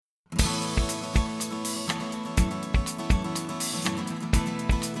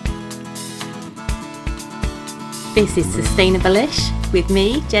This is Sustainable-ish with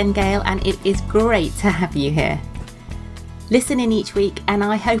me, Jen Gale, and it is great to have you here. Listen in each week and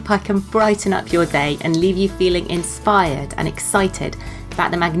I hope I can brighten up your day and leave you feeling inspired and excited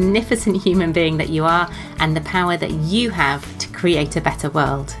about the magnificent human being that you are and the power that you have to create a better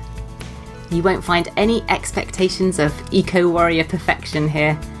world. You won't find any expectations of eco-warrior perfection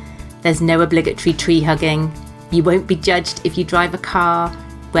here. There's no obligatory tree hugging. You won't be judged if you drive a car,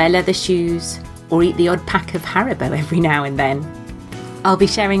 wear leather shoes, or eat the odd pack of Haribo every now and then. I'll be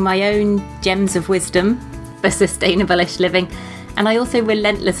sharing my own gems of wisdom for sustainable-ish living, and I also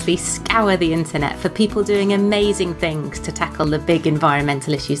relentlessly scour the internet for people doing amazing things to tackle the big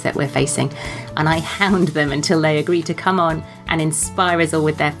environmental issues that we're facing, and I hound them until they agree to come on and inspire us all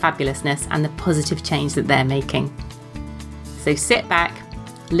with their fabulousness and the positive change that they're making. So sit back,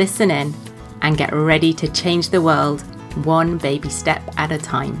 listen in, and get ready to change the world one baby step at a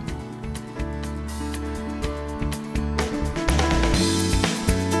time.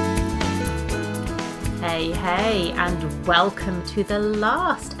 Hey, and welcome to the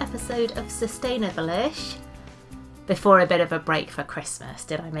last episode of Sustainable-ish. Before a bit of a break for Christmas,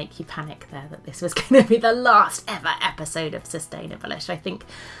 did I make you panic there that this was going to be the last ever episode of Sustainable-ish? I think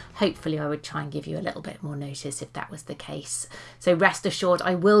hopefully I would try and give you a little bit more notice if that was the case. So rest assured,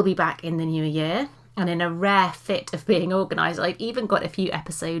 I will be back in the new year. And in a rare fit of being organised, I've even got a few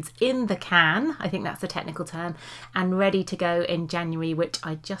episodes in the can, I think that's the technical term, and ready to go in January, which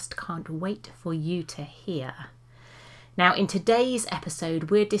I just can't wait for you to hear. Now, in today's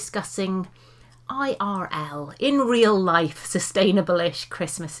episode, we're discussing IRL, in real life, sustainable-ish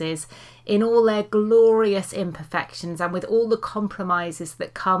Christmases, in all their glorious imperfections and with all the compromises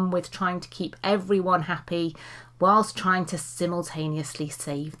that come with trying to keep everyone happy whilst trying to simultaneously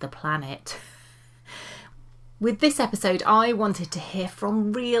save the planet. With this episode, I wanted to hear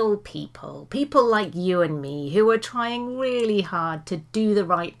from real people like you and me, who are trying really hard to do the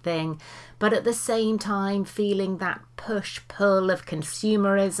right thing, but at the same time feeling that push-pull of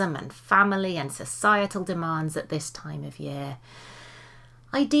consumerism and family and societal demands at this time of year.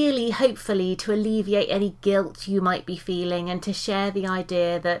 Ideally, hopefully, to alleviate any guilt you might be feeling and to share the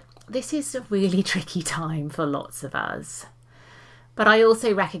idea that this is a really tricky time for lots of us. But I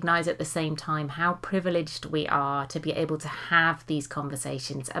also recognise at the same time how privileged we are to be able to have these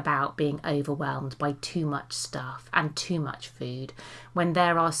conversations about being overwhelmed by too much stuff and too much food when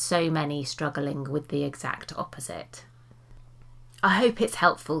there are so many struggling with the exact opposite. I hope it's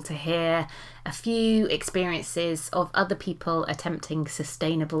helpful to hear a few experiences of other people attempting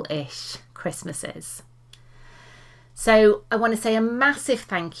sustainable-ish Christmases. So I want to say a massive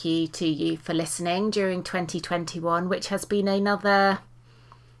thank you to you for listening during 2021, which has been another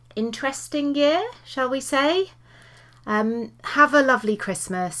interesting year, shall we say. Have a lovely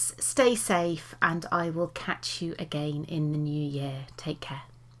Christmas, stay safe, and I will catch you again in the new year. Take care.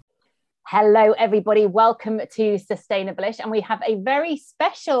 Hello, everybody. Welcome to Sustainable-ish, and we have a very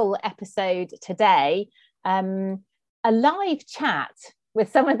special episode today, a live chat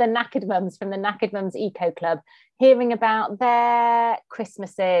with some of the Knackered Mums from the Knackered Mums Eco Club, hearing about their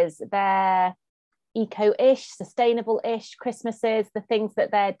Christmases, their eco-ish, sustainable-ish Christmases, the things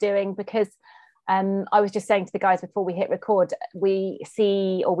that they're doing, because I was just saying to the guys before we hit record, we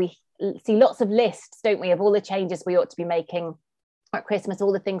see lots of lists, don't we, of all the changes we ought to be making at Christmas,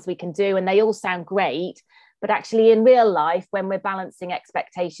 all the things we can do, and they all sound great, but actually in real life, when we're balancing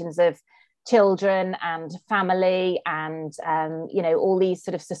expectations of children and family and all these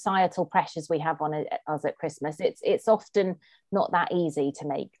sort of societal pressures we have on us at Christmas, it's often not that easy to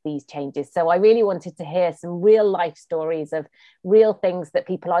make these changes. So I really wanted to hear some real life stories of real things that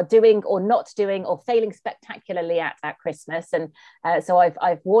people are doing or not doing or failing spectacularly at Christmas. And so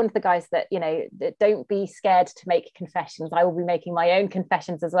I've warned the guys that that don't be scared to make confessions. I will be making my own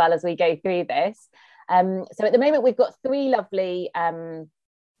confessions as well as we go through this. So at the moment we've got three lovely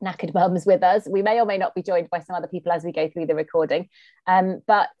Knackered Mums with us. We may or may not be joined by some other people as we go through the recording,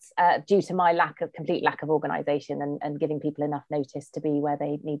 but due to my complete lack of organisation and giving people enough notice to be where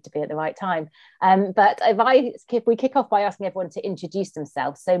they need to be at the right time. But if we kick off by asking everyone to introduce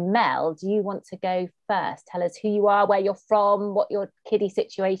themselves. So Mel, do you want to go first? Tell us who you are, where you're from, what your kiddie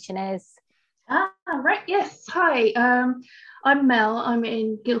situation is. Right, yes. Hi, I'm Mel. I'm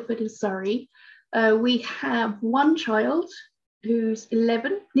in Guildford in Surrey. We have one child who's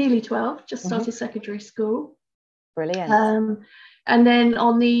 11, nearly 12, just started secondary school. Brilliant. And then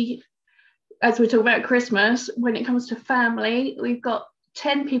as we talk about Christmas, when it comes to family, we've got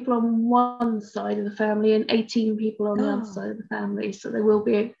 10 people on one side of the family and 18 people on the other side of the family. So there will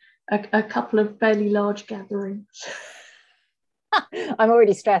be a couple of fairly large gatherings. I'm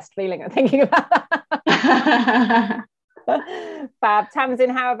already stressed thinking about that. Fab. Tamsin,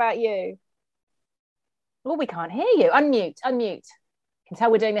 how about you? Oh, we can't hear you. Unmute. Can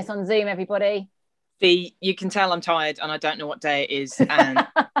tell we're doing this on Zoom, everybody. You can tell I'm tired and I don't know what day it is, and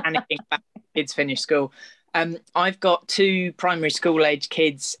panicking back kids finish school. I've got 2 primary school age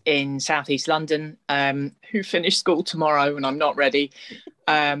kids in southeast London who finish school tomorrow, and I'm not ready.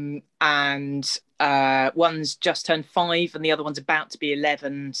 And one's just turned 5 and the other one's about to be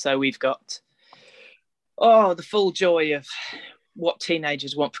 11. So we've got the full joy of what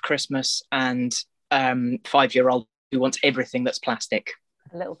teenagers want for Christmas, and 5-year-old who wants everything that's plastic.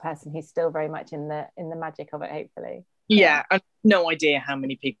 A little person who's still very much in the magic of it, hopefully. Yeah, I have no idea how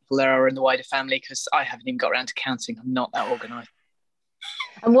many people there are in the wider family because I haven't even got around to counting. I'm not that organised.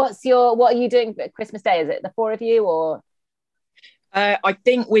 And what are you doing for Christmas Day? Is it the 4 of you, or? I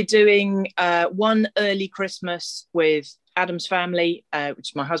think we're doing one early Christmas with Adam's family, which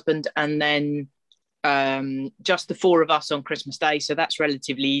is my husband, and then just the 4 of us on Christmas Day. So that's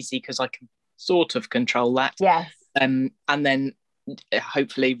relatively easy because I can sort of control that. Yes. And then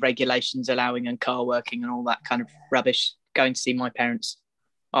hopefully regulations allowing and car working and all that kind of rubbish, going to see my parents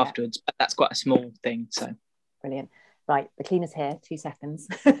afterwards. But that's quite a small thing. So brilliant. Right, the cleaner's here. 2 seconds.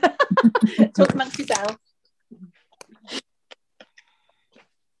 Talk amongst yourself.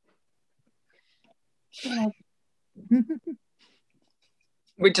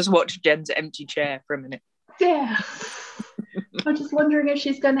 We just watched Jen's empty chair for a minute. Yeah. I'm just wondering if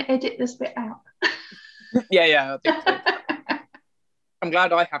she's going to edit this bit out. Yeah, I think so. I'm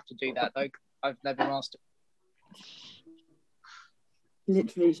glad I have to do that though. I've never asked it.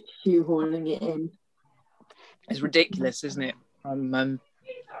 Literally shoehorning it in. It's ridiculous, isn't it? I'm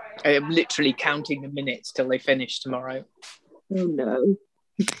literally counting the minutes till they finish tomorrow. Oh no.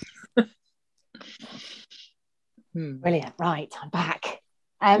 Brilliant. Right, I'm back.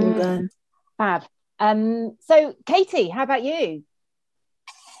 Fab. So Katie, how about you?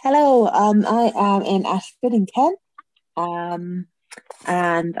 Hello. I am in Ashford in Kent.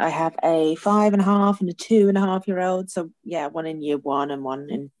 And I have a 5.5 and a 2.5-year-old. So yeah, one in year 1 and one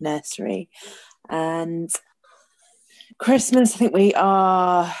in nursery. And Christmas, I think we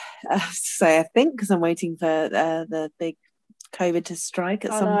are. I think because I'm waiting for the big COVID to strike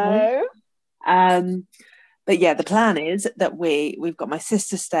at some point. But yeah, the plan is that we've got my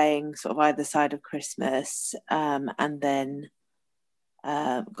sister staying sort of either side of Christmas, and then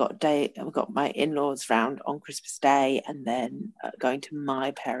we've got my in-laws round on Christmas Day, and then going to my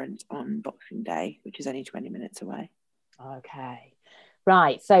parents on Boxing Day, which is only 20 minutes away. Okay,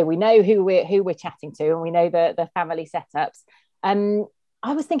 right. So we know who we're chatting to, and we know the family setups.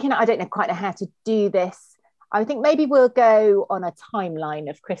 I was thinking, I don't know quite know how to do this. I think maybe we'll go on a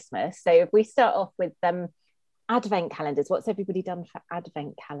timeline of Christmas. So if we start off with Advent calendars, what's everybody done for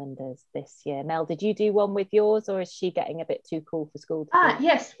Advent calendars this year? Mel, did you do one with yours, or is she getting a bit too cool for school?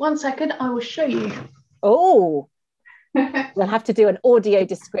 Yes, 1 second, I will show you. Oh, we'll have to do an audio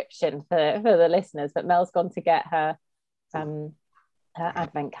description for the listeners, but Mel's gone to get her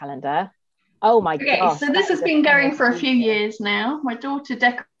Advent calendar. Oh my gosh. So this has been going for a few years now. My daughter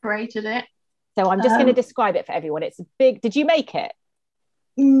decorated it. So I'm just going to describe it for everyone. It's a big, did you make it?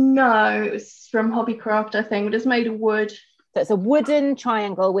 No, it was from Hobbycraft, I think. It was made of wood. So it's a wooden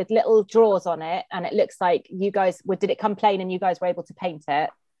triangle with little drawers on it, and it looks like you guys did it come plain and you guys were able to paint it?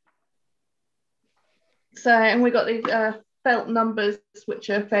 So, and we got these felt numbers, which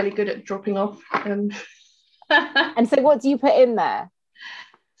are fairly good at dropping off. And so what do you put in there?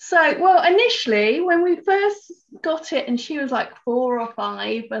 So, well, initially when we first got it, and she was like 4 or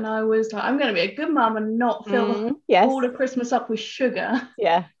 5, and I was like, I'm going to be a good mum and not fill all of Christmas up with sugar.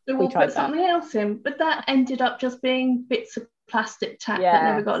 Yeah. So we'll put something else in. But that ended up just being bits of plastic tack that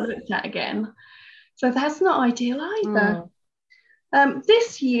never got looked at again. So that's not ideal either.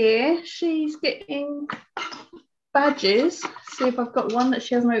 This year, she's getting badges. See if I've got one that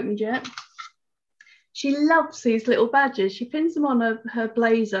she hasn't opened yet. She loves these little badges. She pins them on her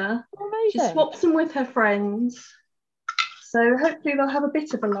blazer. Amazing. She swaps them with her friends. So hopefully they'll have a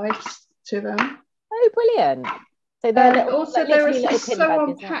bit of a life to them. Oh, brilliant. So they're also there are some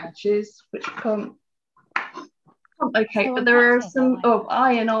sew-on patches which can't locate, but there are some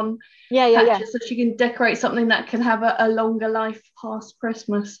iron-on patches so she can decorate something that can have a longer life past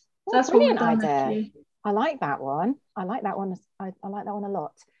Christmas. So that's what we've done idea. I like that one. I like that one. I like that one a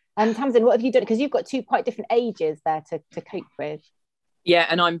lot. Tamsin, what have you done? Because you've got 2 quite different ages there to cope with. Yeah,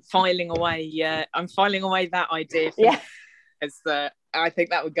 and I'm filing away that idea. Because I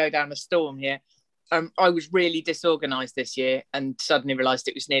think that would go down a storm here. I was really disorganised this year and suddenly realised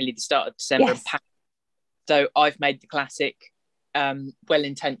it was nearly the start of December. Yes. So I've made the classic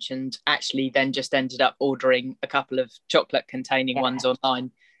well-intentioned, actually then just ended up ordering a couple of chocolate containing ones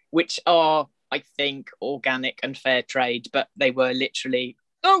online, which are, I think, organic and fair trade, but they were literally,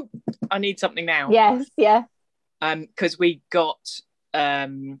 oh, I need something now. Yes, yeah. Because we had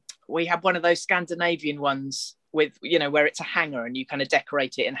one of those Scandinavian ones with, where it's a hanger and you kind of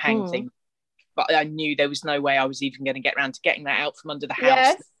decorate it and hang things. But I knew there was no way I was even going to get around to getting that out from under the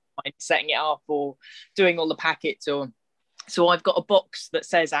house, setting it up or doing all the packets. So I've got a box that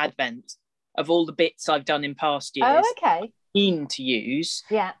says Advent of all the bits I've done in past years. Oh, okay. Keen to use.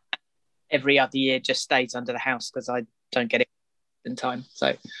 Yeah. Every other year just stays under the house because I don't get it in time.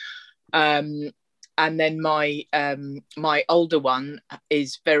 So, and then my older one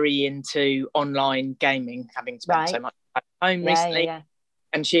is very into online gaming, having spent so much time at home recently. Yeah.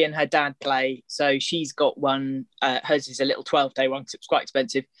 And she and her dad play. So she's got one, hers is a little 12-day one because it's quite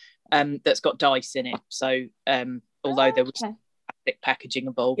expensive, that's got dice in it. So although there was plastic packaging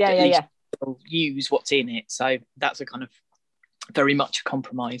involved, at least we'll use what's in it. So that's a kind of very much a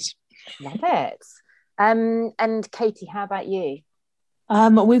compromise. Love it. And Katie, how about you?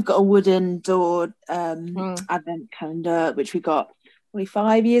 We've got a wooden door advent calendar, which we got probably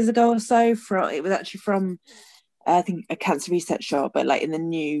 5 years ago or so. It was actually from I think a Cancer Reset shop, but like in the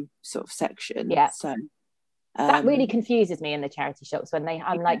new sort of section. Yeah. So that really confuses me in the charity shops when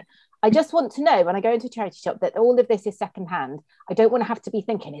I'm like, I just want to know when I go into a charity shop that all of this is secondhand. I don't want to have to be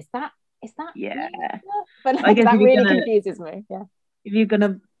thinking, is that? Yeah. But that really confuses me. Yeah. If you're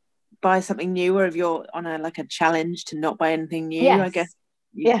gonna buy something new, or if you're on a challenge to not buy anything new, I guess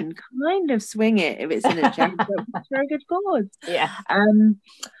you can kind of swing it if it's in a charity shop. It's very good cause. Yeah.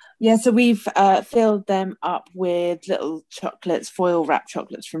 So we've filled them up with little chocolates, foil wrap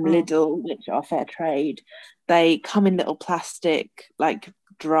chocolates from Lidl, which are fair trade. They come in little plastic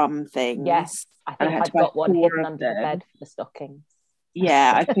drum things. Yes, I think I've got one hidden under the bed for the stockings.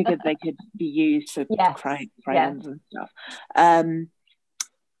 Yeah, I figured they could be used for crayons and stuff.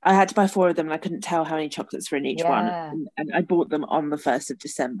 I had to buy 4 of them and I couldn't tell how many chocolates were in each one. And I bought them on the 1st of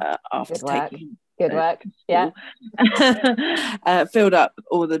December after taking Good work. Yeah. Filled up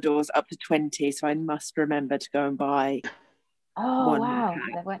all the doors up to 20, so I must remember to go and buy one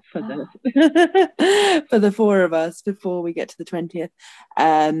pack for the 4 of us before we get to the 20th.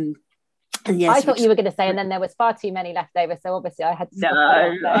 I thought you were going to say, and then there was far too many left over, so obviously I had to stop.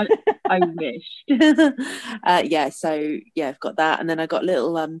 I wished. I've got that, and then I got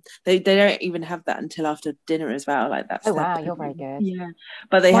little they don't even have that until after dinner as well. That's you're very good. Yeah,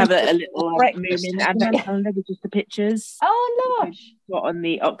 but they have a little moving advent calendar with just the pictures. Oh gosh, got on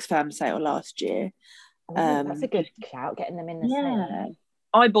the Oxfam sale last year. That's a good shout, getting them in the sale.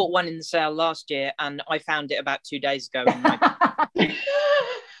 I bought one in the sale last year, and I found it about 2 days ago.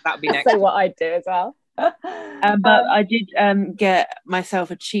 That would be next. So what I'd do as well. But I did get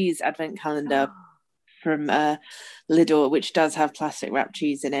myself a cheese advent calendar from Lidl, which does have plastic wrapped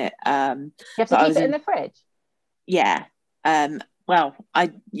cheese in it. You have to keep it in the fridge? Yeah. It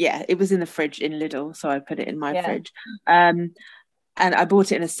was in the fridge in Lidl, so I put it in my fridge. And I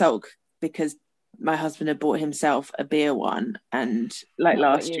bought it in a sulk because my husband had bought himself a beer one and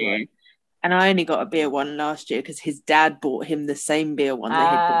last year. And I only got a beer one last year because his dad bought him the same beer one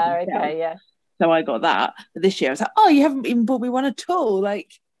that he'd bought himself. Okay, yeah. So I got that. But this year I was like, oh, you haven't even bought me one at all.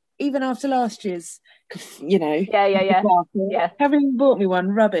 Even after last year's, Yeah. Haven't even bought me one,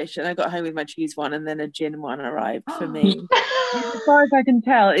 rubbish. And I got home with my cheese one, and then a gin one arrived for me. As far as I can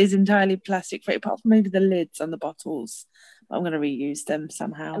tell, it is entirely plastic free, apart from maybe the lids on the bottles. But I'm going to reuse them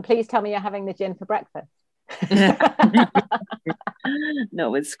somehow. And please tell me you're having the gin for breakfast.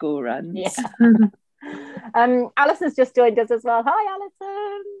 Not with school runs. Alison's just joined us as well. Hi,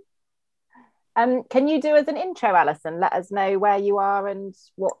 Alison. Can you do as an intro, Alison? Let us know where you are and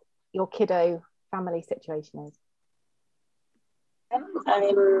what your kiddo family situation is.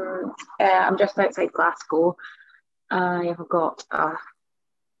 I'm just outside Glasgow. I've got a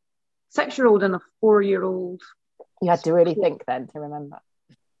 6-year-old and a 4-year-old. You had to really think then to remember.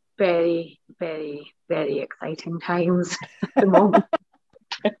 Very, very, very exciting times at the moment.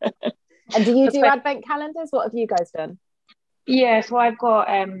 And do you do advent calendars? What have you guys done? Yeah, so I've got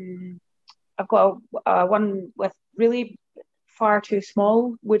a one with really far too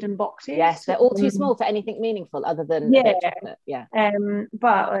small wooden boxes. Yes, they're all too small for anything meaningful other than chocolate. Yeah.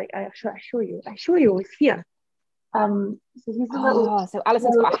 But I show you with here. So he's so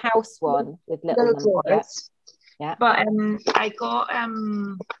Alison's got a house one with little numbers. Yeah. But I got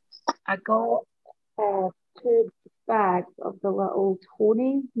 2 bags of the little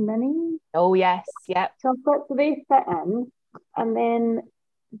Tony mini. Oh yes, yeah. So I've got, so they fit in, and then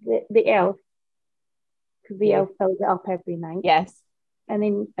the elf because the elf fills it up every night. Yes.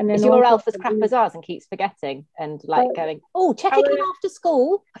 And then is your also elf as crap as ours and keeps forgetting and like going, oh, check our- again after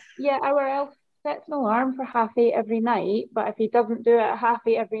school? Yeah, our elf sets an alarm for 8:30 every night, but if he doesn't do it at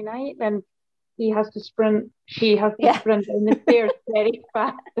 8:30 every night, then she has to sprint down the stairs very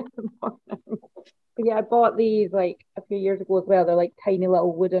fast in the morning. But yeah, I bought these like a few years ago as well. They're like tiny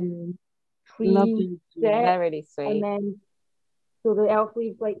little wooden tree sets. They're really sweet. And then so the elf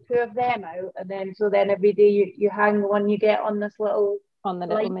leaves like 2 of them out, and then every day you hang the one you get on this little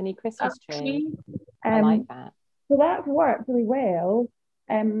mini Christmas tree. I I like that. So that's worked really well.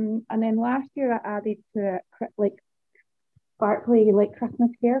 And then last year I added to it like sparkly like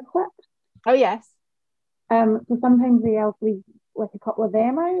Christmas hair clips. Oh yes. So sometimes the elf leaves like a couple of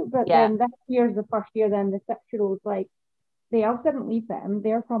them out, but then this year's the first year. Then the 6-year-old's like, the elf didn't leave them;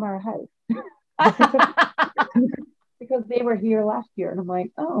 they're from our house because they were here last year. And I'm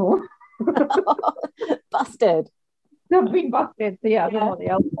like, oh, busted. They've been busted. So yeah, I don't know what the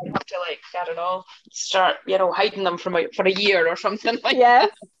elf have to like, I don't know, start hiding them for a year or something like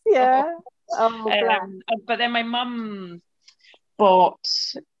that. Yeah. Oh, but then my mum bought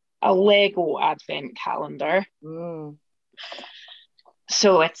a Lego advent calendar.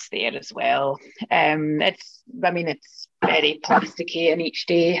 So it's there as well. It's very plasticky, and each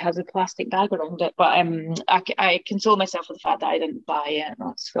day has a plastic bag around it. But I console myself with the fact that I didn't buy it.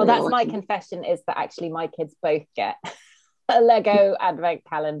 That's my confession, is that actually my kids both get a Lego advent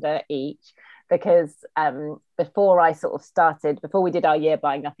calendar each, because before we did our year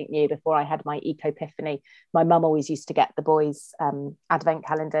buying nothing new, before I had my eco epiphany, my mum always used to get the boys advent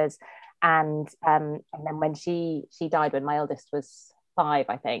calendars, and then when she died when my eldest was 5,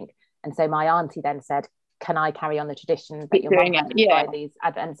 I think, and so my auntie then said, can I carry on the tradition that your mum had buy these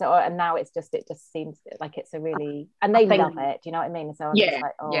advent? And now it just seems like it's a really, and they love it, do you know what I mean? So I'm just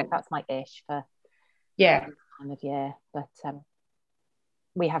like, that's my ish for time of year. But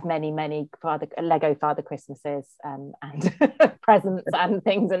we have many Lego Father Christmases and presents and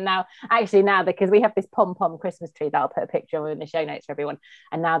things, and now because we have this pom-pom Christmas tree that I'll put a picture of in the show notes for everyone,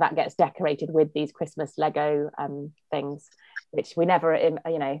 and now that gets decorated with these Christmas Lego things, which we never,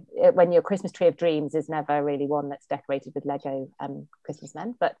 when your Christmas tree of dreams is never really one that's decorated with Lego Christmas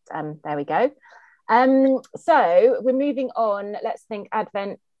men, but there we go. So we're moving on. Let's think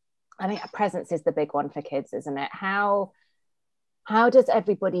Advent. I think presents is the big one for kids, isn't it? How does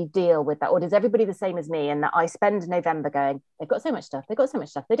everybody deal with that? Or does everybody the same as me, in that I spend November going, they've got so much stuff, they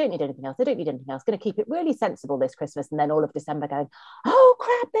don't need anything else, going to keep it really sensible this Christmas, and then all of December going, oh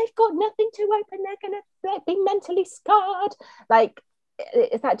crap, they've got nothing to open, they're going to be mentally scarred. Like,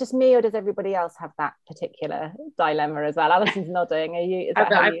 is that just me, or does everybody else have that particular dilemma as well? Alison's nodding.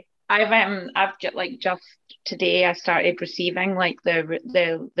 I've just today I started receiving like the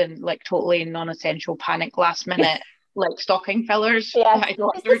like totally non-essential panic last minute like stocking fillers. It's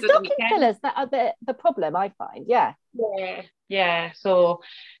the stocking fillers that are the problem, I find. Yeah. So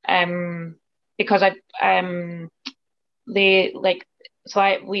because we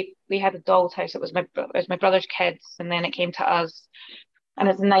had a doll's house. It was my brother's kids, and then it came to us, and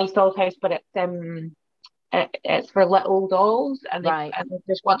it's a nice doll's house, but it's for little dolls, and they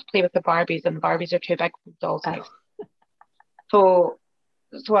just want to play with the Barbies, and the Barbies are too big for the doll's house. So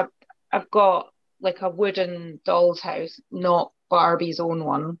I've got like a wooden doll's house, not Barbie's own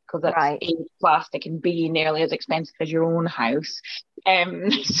one, because it's A, plastic, and B, nearly as expensive as your own house.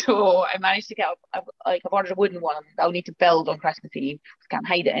 So I managed to get I've ordered a wooden one. I'll need to build on Christmas Eve. Can't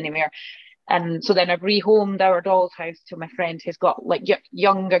hide it anywhere. And so then I've rehomed our doll's house to my friend who's got like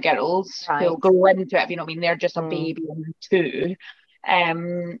younger girls who'll go into it. You know what I mean? They're just a baby and 2.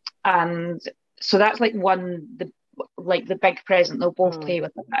 And so that's like the big present they'll both play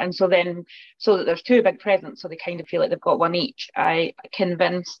with it. And so that there's 2 big presents, so they kind of feel like they've got one each. I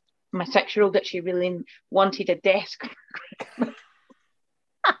convinced my 6-year-old that she really wanted a desk,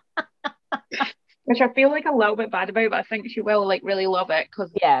 which I feel like a little bit bad about, but I think she will like really love it,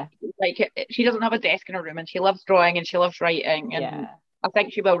 because she doesn't have a desk in her room, and she loves drawing and she loves writing, and I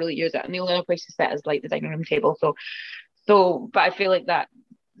think she will really use it. And the only other place to sit is like the dining room table. So but I feel like that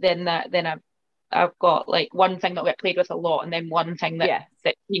then I've got like one thing that we played with a lot, and then one thing that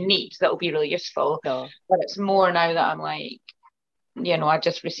you need that will be really useful. But it's more now that I'm like, I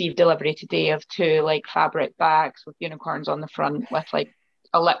just received delivery today of 2 like fabric bags with unicorns on the front with like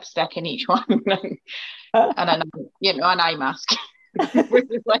a lipstick in each one and an eye mask. Which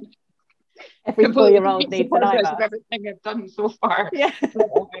is like every 4-year-old needs an eye mask. Everything I've done so far.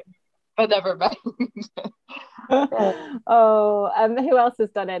 But never mind. Who else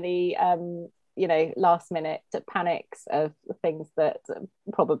has done any last minute panics of things that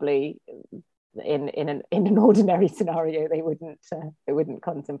probably in an ordinary scenario they wouldn't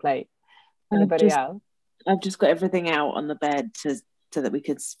contemplate. Anybody else? I've just got everything out on the bed so that we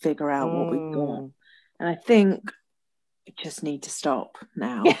could figure out what we've got, and I think we just need to stop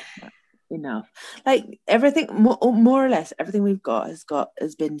now. Enough. Like everything, more or less, everything we've got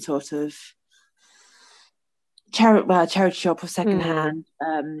has been sort of charity shop or secondhand.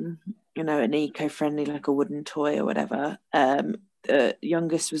 An eco-friendly, like a wooden toy or whatever. The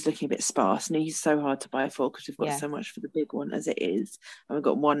youngest was looking a bit sparse, and he's so hard to buy for because we've got so much for the big one as it is, and we've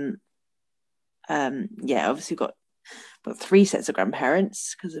got one. Obviously got 3 sets of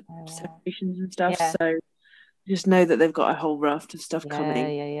grandparents because of separations and stuff. So just know that they've got a whole raft of stuff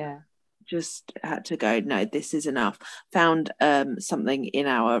coming. Just had to go, no, this is enough. Found something in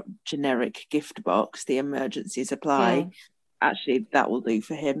our generic gift box, the emergency supply. Actually, that will do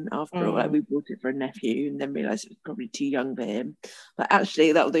for him after all. Like, we bought it for a nephew and then realised it was probably too young for him. But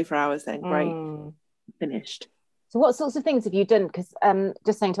actually, that will do for ours then. Great. Finished. So what sorts of things have you done? Because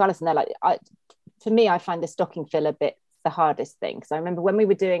just saying to Alison there, like, for me, I find the stocking filler bit the hardest thing. Because I remember when we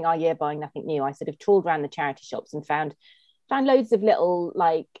were doing our year buying nothing new, I sort of trawled around the charity shops and found loads of little,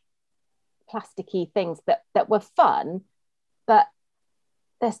 like, plasticky things that were fun, but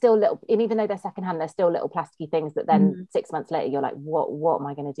they're still little, and even though they're secondhand, they're still little plasticky things that then 6 months later you're like, what am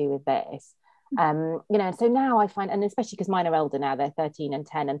I going to do with this? So now I find, and especially because mine are older now, they're 13 and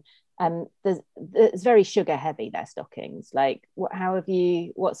 10, and it's very sugar heavy, their stockings. Like, what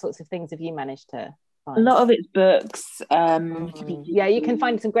sorts of things have you managed to find? A lot of it's books. You can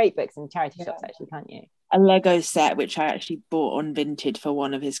find some great books in charity shops actually, can't you? A Lego set which I actually bought on Vinted for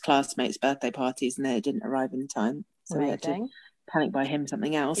one of his classmates' birthday parties, and they didn't arrive in time, so we had to panic buy him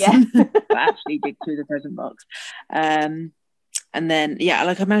something else. But actually dig through the present box. And then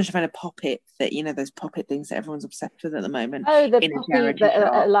I managed to find a poppet that, those poppet things that everyone's obsessed with at the moment. The poppet that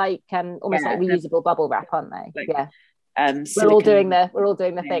are like almost like reusable bubble wrap, aren't they? We're all doing the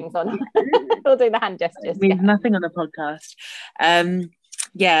things on we're all doing the hand gestures. Means nothing on the podcast.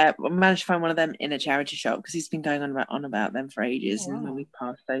 I managed to find one of them in a charity shop because he's been going on about them for ages. And when we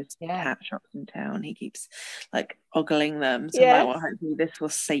pass those cat shops in town, he keeps like ogling them. So I'm like, well, hopefully this will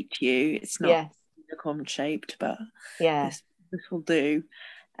sate you. It's not unicorn shaped, but this will do.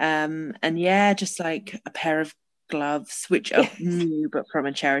 Just like a pair of gloves, which are new, but from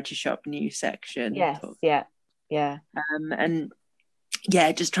a charity shop new section. Just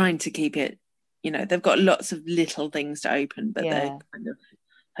trying to keep it. They've got lots of little things to open, but they're kind of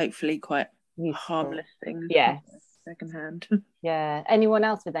hopefully quite useful, harmless things. Secondhand. Anyone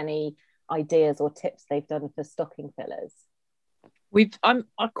else with any ideas or tips they've done for stocking fillers? I'm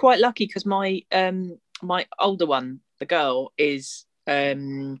quite lucky because my older one, the girl, is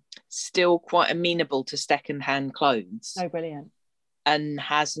still quite amenable to secondhand clothes. Oh, brilliant! And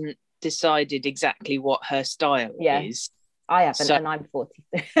hasn't decided exactly what her style is. I haven't, and I'm 40.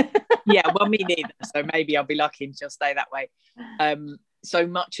 Well, me neither. So maybe I'll be lucky and she'll stay that way. So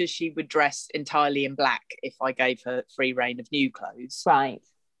much as she would dress entirely in black if I gave her free reign of new clothes. Right.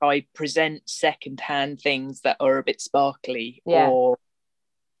 I present secondhand things that are a bit sparkly or,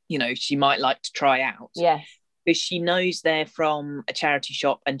 she might like to try out. Yes. Because she knows they're from a charity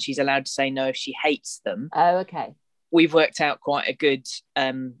shop and she's allowed to say no if she hates them. Oh, okay. We've worked out quite a good...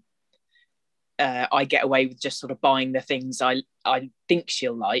 I get away with just sort of buying the things I think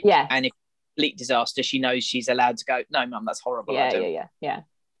she'll like. Yeah. And if complete disaster, she knows she's allowed to go, no, Mum, that's horrible. Yeah.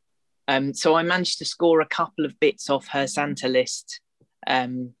 So I managed to score a couple of bits off her Santa list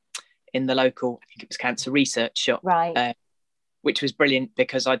in the local, I think it was Cancer Research shop. Right. Which was brilliant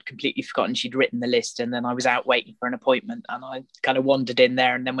because I'd completely forgotten she'd written the list, and then I was out waiting for an appointment and I kind of wandered in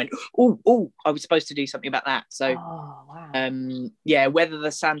there and then went, oh, I was supposed to do something about that. So whether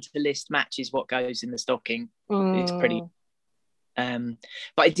the Santa list matches what goes in the stocking, it's pretty but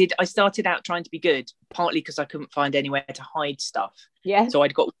I started out trying to be good, partly because I couldn't find anywhere to hide stuff. So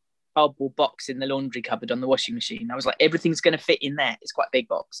I'd got a cardboard box in the laundry cupboard on the washing machine. I was like, everything's going to fit in there. It's quite a big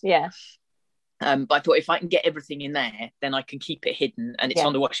box. But I thought if I can get everything in there, then I can keep it hidden and it's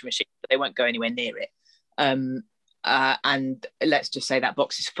on the washing machine, but they won't go anywhere near it. And let's just say that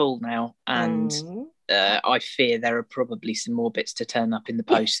box is full now, and I fear there are probably some more bits to turn up in the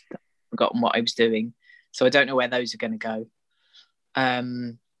post. I've forgotten what I was doing, so I don't know where those are going to go.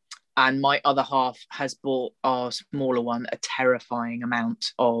 And my other half has bought our smaller one a terrifying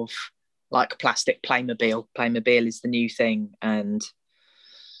amount of like plastic Playmobil. Playmobil is the new thing, and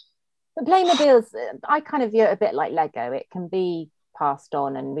the Playmobil's, I kind of view it a bit like Lego. It can be passed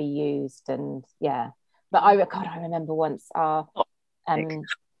on and reused, and But I remember once my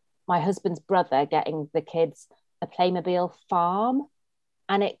husband's brother getting the kids a Playmobil farm,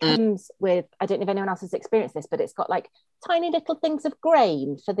 and it comes with, I don't know if anyone else has experienced this, but it's got like tiny little things of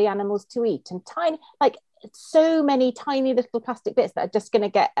grain for the animals to eat, and tiny, like so many tiny little plastic bits that are just going to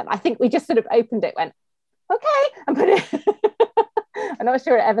get, I think we just sort of opened it, went, okay, and put it. I'm not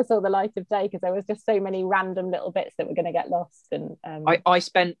sure it ever saw the light of day because there was just so many random little bits that were going to get lost. And I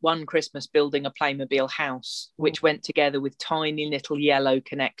spent one Christmas building a Playmobil house, which went together with tiny little yellow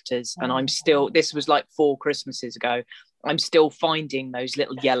connectors. And I'm still, this was like 4 Christmases ago, I'm still finding those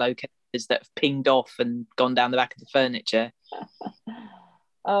little yellow connectors that have pinged off and gone down the back of the furniture.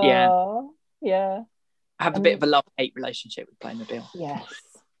 Yeah. I have a bit of a love-hate relationship with Playmobil. Yes.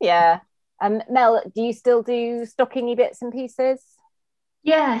 Yeah. Mel, do you still do stockingy bits and pieces?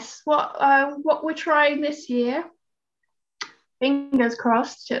 Yes. What we're trying this year, fingers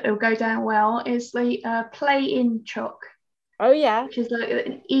crossed it'll go down well, is the play-in choc. Oh yeah. Which is like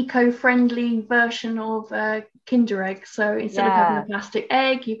an eco-friendly version of Kinder Egg. So instead of having a plastic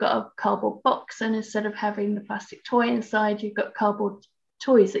egg, you've got a cardboard box, and instead of having the plastic toy inside, you've got cardboard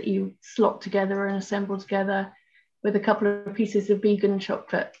toys that you slot together and assemble together with a couple of pieces of vegan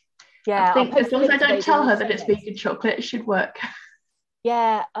chocolate. Yeah, I think as long as I don't tell her that it's vegan chocolate, it should work.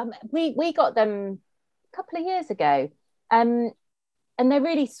 Yeah, we got them a couple of years ago, and they're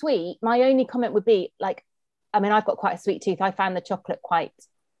really sweet. My only comment would be, like, I mean, I've got quite a sweet tooth. I found the chocolate quite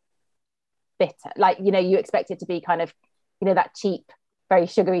bitter. Like, you know, you expect it to be kind of, you know, that cheap, very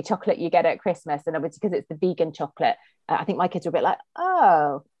sugary chocolate you get at Christmas, and obviously because it's the vegan chocolate, I think my kids were a bit like,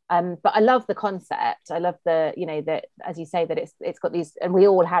 oh. But I love the concept. I love the, you know, that, as you say, that it's got these, and we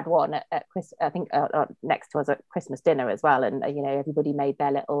all had one at Chris, I think next to us at Christmas dinner as well, and you know, everybody made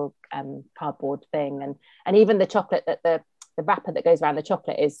their little cardboard thing, and even the chocolate, that the wrapper that goes around the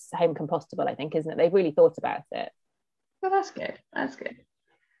chocolate is home compostable, I think, isn't it? They've really thought about it. Well, that's good. That's good.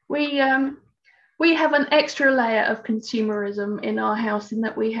 We have an extra layer of consumerism in our house, in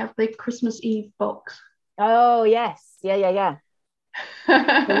that we have the Christmas Eve box. Oh yes, yeah.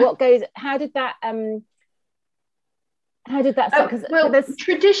 So what goes? How did that start? Well,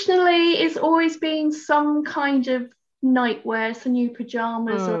 traditionally, it's always been some kind of nightwear, so new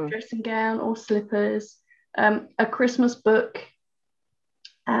pajamas or dressing gown or slippers, a Christmas book,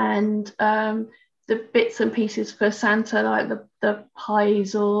 and the bits and pieces for Santa, like the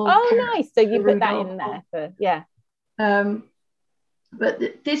pies or. Oh, nice! So you put that in there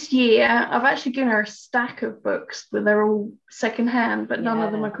But this year, I've actually given her a stack of books, but they're all secondhand, but none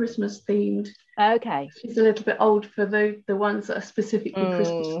of them are Christmas themed. Okay. She's a little bit old for the ones that are specifically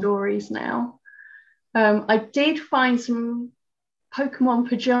Christmas stories now. I did find some Pokemon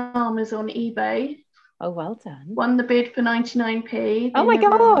pajamas on eBay. Oh, well done. Won the bid for 99p. Oh my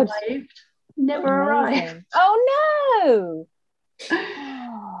God. Never arrived. Oh no.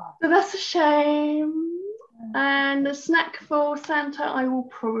 So that's a shame. And a snack for Santa, I will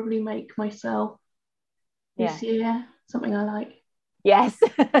probably make myself this year. Something I like. Yes,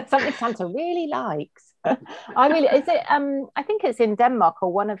 something Santa really likes. Is it? I think it's in Denmark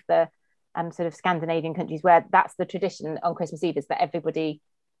or one of the sort of Scandinavian countries where that's the tradition on Christmas Eve, is that everybody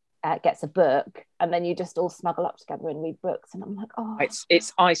gets a book, and then you just all snuggle up together and read books. And I'm like, oh,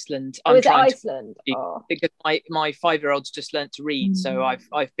 it's Iceland. Oh, is it Iceland? Because my 5-year-old's just learnt to read, so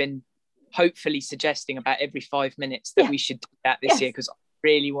I've been hopefully suggesting about every 5 minutes that we should do that this year, because I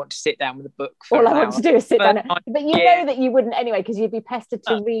really want to sit down with a book for all an I want hour. to do is sit down, but you know that you wouldn't anyway, because you'd be pestered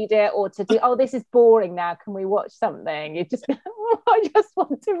to read it, or to do, oh, this is boring now, can we watch something? You just I just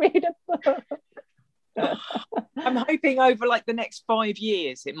want to read a book. I'm hoping over like the next 5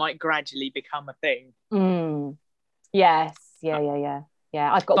 years it might gradually become a thing. Yes, yeah.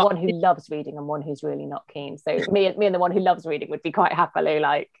 I've got one who loves reading and one who's really not keen. So me and the one who loves reading would be quite happily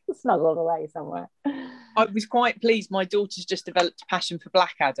like snuggled away somewhere. I was quite pleased. My daughter's just developed a passion for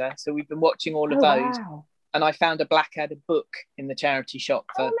Blackadder, so we've been watching all of those. Wow. And I found a Blackadder book in the charity shop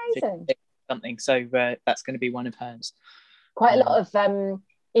for something. So that's going to be one of hers. Quite a lot of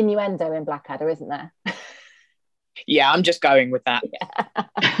innuendo in Blackadder, isn't there? Yeah, I'm just going with that.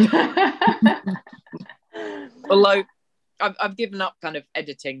 Although I've given up kind of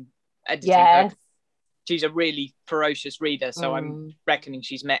editing her. She's a really ferocious reader, so I'm reckoning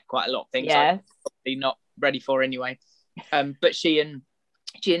she's met quite a lot of things I'm probably not ready for anyway. But she and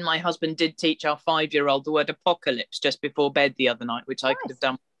my husband did teach our 5-year-old the word apocalypse just before bed the other night, which I could have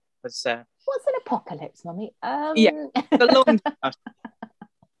done. What's an apocalypse, Mummy? The long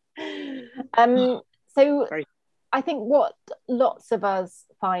So I think what lots of us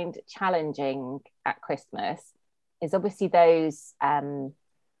find challenging at Christmas is obviously those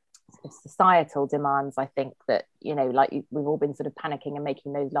societal demands. I think that, you know, like we've all been sort of panicking and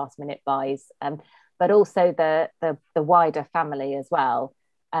making those last minute buys, but also the wider family as well.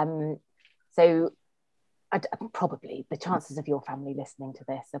 So probably the chances of your family listening to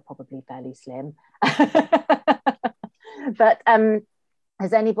this are probably fairly slim. But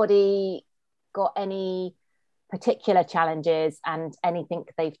has anybody got any particular challenges and anything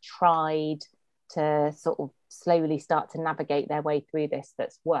they've tried to sort of slowly start to navigate their way through this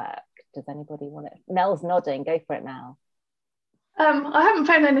that's worked? Does anybody want it? Mel's nodding. Go for it, Mel. I haven't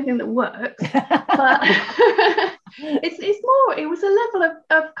found anything that works, but it was a level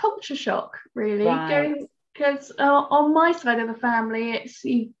of culture shock, really. Right. Because on my side of the family, it's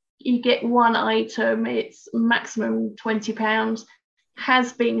you get one item, it's maximum £20,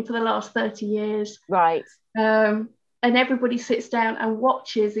 has been for the last 30 years. Right. And everybody sits down and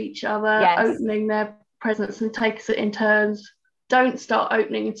watches each other opening their presents and takes it in turns. Don't start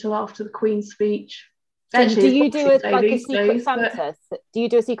opening until after the Queen's speech. So do you do a Secret Santa? Do you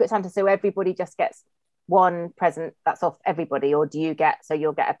do a Secret Santa so everybody just gets one present that's off everybody, or do you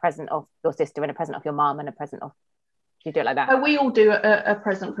you'll get a present off your sister and a present off your mum and a present off? Do you do it like that? We all do a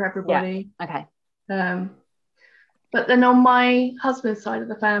present for everybody. Yeah. Okay. But then on my husband's side of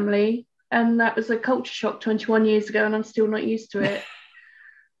the family, and that was a culture shock 21 years ago, and I'm still not used to it.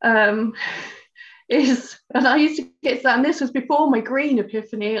 And I used to get that, and this was before my green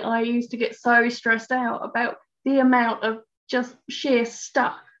epiphany. I used to get so stressed out about the amount of just sheer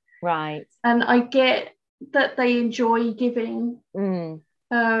stuff. Right. And I get that they enjoy giving. But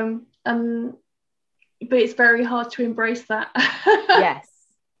it's very hard to embrace that. Yes.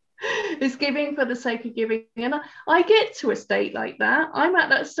 It's giving for the sake of giving. And I get to a state like that. I'm at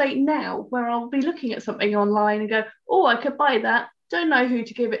that state now where I'll be looking at something online and go, oh, I could buy that. Don't know who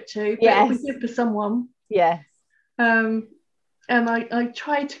to give it to, but it'll be good for someone. Yes. And I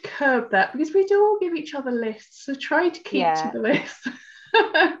try to curb that, because we do all give each other lists. So try to keep to the list.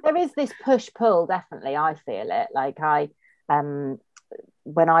 There is this push-pull, definitely. I feel it. Like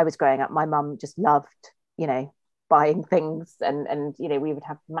when I was growing up, my mum just loved, buying things, and we would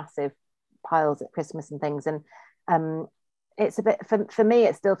have massive piles at Christmas and things. And it's a bit, for me,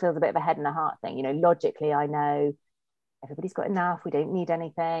 it still feels a bit of a head and a heart thing. Logically, I know everybody's got enough. We don't need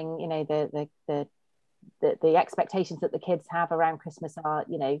anything. The expectations that the kids have around Christmas are,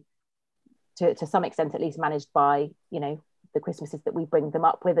 to some extent at least managed by, the Christmases that we bring them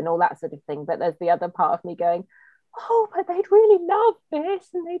up with and all that sort of thing. But there's the other part of me going, oh, but they'd really love this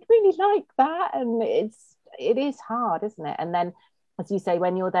and they'd really like that. And it is hard, isn't it? And then, as you say,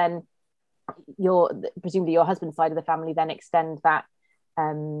 when presumably your husband's side of the family then extend that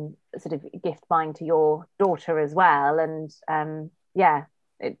sort of gift buying to your daughter as well, and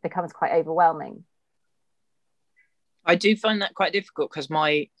it becomes quite overwhelming. I do find that quite difficult, because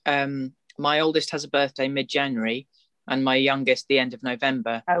my oldest has a birthday mid-January and my youngest the end of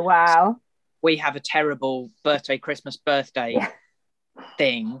November. Oh wow. So we have a terrible Christmas birthday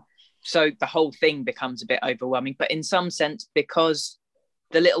thing, so the whole thing becomes a bit overwhelming. But in some sense, because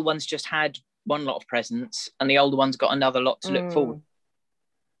the little one's just had one lot of presents and the older one's got another lot to look forward,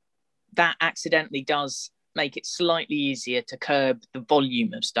 that accidentally does make it slightly easier to curb the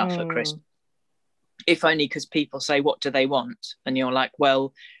volume of stuff at Christmas. If only because people say, what do they want? And you're like,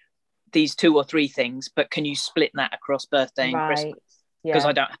 well, these 2 or 3 things, but can you split that across birthday and Christmas? Because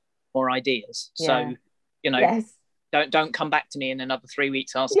I don't have more ideas. So, don't come back to me in another 3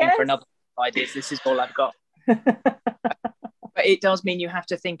 weeks asking for another ideas. This is all I've got. But it does mean you have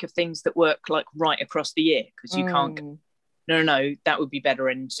to think of things that work like right across the year, because you can't go, no, that would be better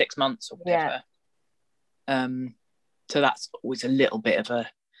in 6 months or whatever. So that's always a little bit of a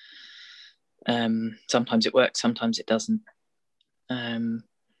sometimes it works, sometimes it doesn't.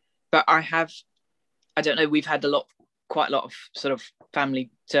 But I don't know, we've had quite a lot of sort of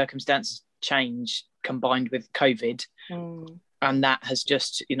family circumstances change combined with COVID, and that has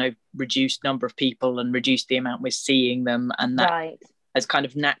just reduced number of people and reduced the amount we're seeing them, and that has kind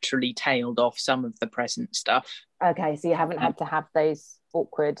of naturally tailed off some of the present stuff. Okay, so you haven't had to have those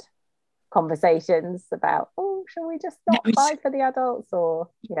awkward conversations about, oh, shall we just not buy for the adults, or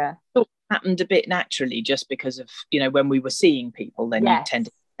it happened a bit naturally just because of when we were seeing people, then you tend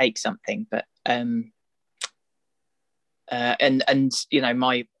to take something. But and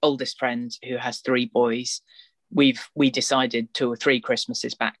my oldest friend, who has 3 boys, we decided 2 or 3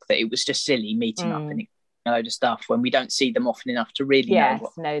 Christmases back that it was just silly meeting up and a load of stuff when we don't see them often enough to really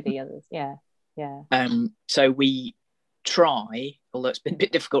know the others. So we try, although it's been a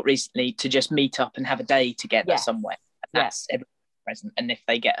bit difficult recently, to just meet up and have a day together somewhere. That's every present, and if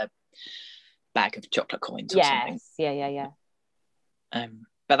they get a bag of chocolate coins or something.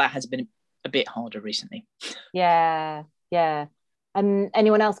 But that has been a bit harder recently. Anyone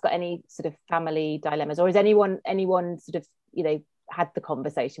else got any sort of family dilemmas, or is anyone sort of had the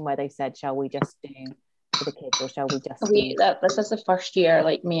conversation where they've said, shall we just do for the kids, or shall we just do... This is the first year,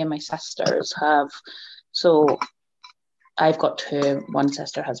 like, me and my sisters have, so I've got two, one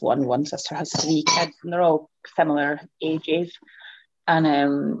sister has one sister has three kids, and they're all similar ages,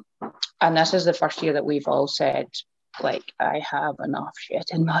 and this is the first year that we've all said, like, I have enough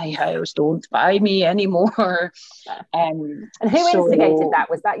shit in my house, don't buy me anymore. And who instigated that?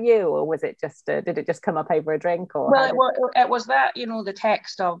 Was that you, or was it just did it just come up over a drink? Or it was that, you know, the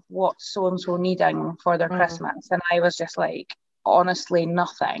text of what so and so needing for their Christmas, and I was just like, honestly,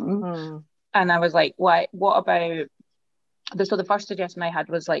 nothing. And I was like, what about so the first suggestion I had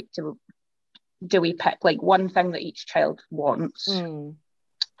was like, do we pick like one thing that each child wants,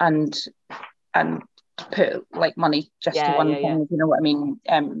 and put like money just to one thing, you know what I mean,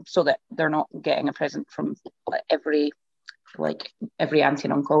 so that they're not getting a present from every auntie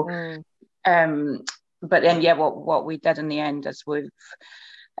and uncle. But then what we did in the end is we've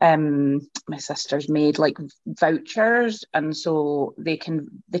my sisters made like vouchers, and so they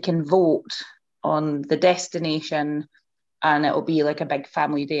can vote on the destination, and it'll be like a big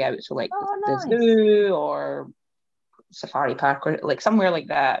family day out, so like the zoo or safari park or like somewhere like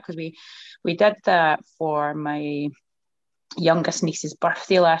that, because we did that for my youngest niece's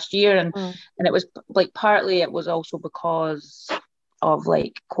birthday last year, and it was like partly it was also because of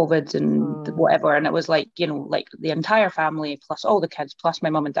like COVID and whatever, and it was like, you know, like the entire family plus all the kids plus my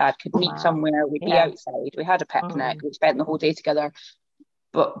mum and dad could meet somewhere, we'd be outside, we had a picnic, we spent the whole day together,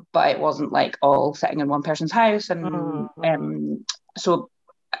 but it wasn't like all sitting in one person's house, and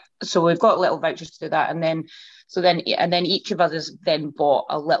so we've got little vouchers to do that, and then each of us has then bought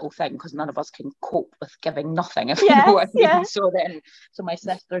a little thing, because none of us can cope with giving nothing, if you know what I mean. So my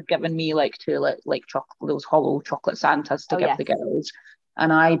sister's given me like two like chocolate, those hollow chocolate Santas to give the girls,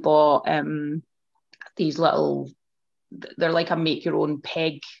 and I bought these little, they're like a make your own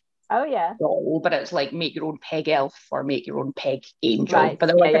peg doll, but it's like make your own peg elf or make your own peg angel, right. But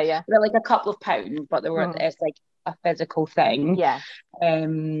they're like a couple of pounds, but it's like a physical thing.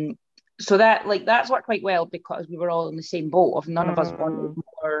 So that's worked quite well, because we were all in the same boat of none of us wanted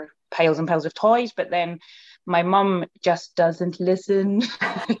more piles and piles of toys. But then my mum just doesn't listen.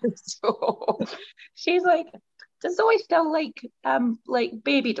 So she's like, does Zoe still like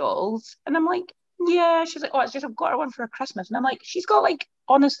baby dolls? And I'm like, yeah. She's like, oh, it's just I've got her one for Christmas. And I'm like, she's got like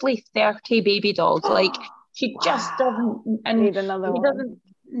honestly 30 baby dolls. Like she just doesn't, and he doesn't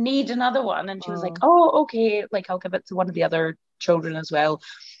need another one. And she was like, oh, okay, like I'll give it to one of the other children as well.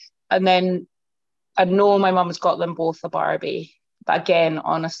 And then I know my mum's got them both a Barbie, but again,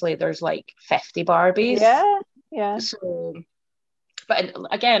 honestly, there's like 50 Barbies. Yeah. So, but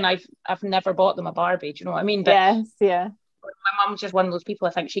again, I've never bought them a Barbie. Do you know what I mean? But my mum's just one of those people.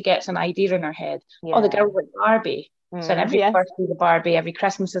 I think she gets an idea in her head. Oh, the girls like Barbie. So every birthday is a Barbie, every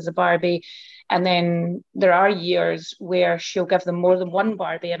Christmas is a Barbie. And then there are years where she'll give them more than one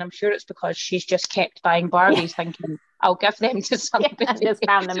Barbie, and I'm sure it's because she's just kept buying Barbies, thinking I'll give them to somebody. Just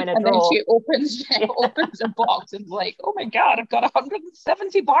found them in a and drawer. Then she opens a box and like, oh my god, I've got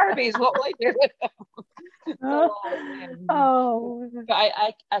 170 Barbies. What will I do with them? So,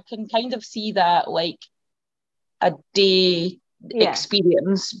 I can kind of see that like a day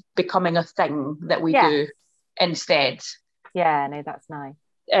experience becoming a thing that we do instead. No, that's nice.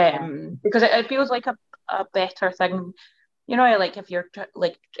 Because it feels like a better thing, you know, like if you're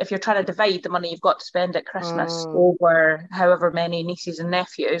trying to divide the money you've got to spend at Christmas over however many nieces and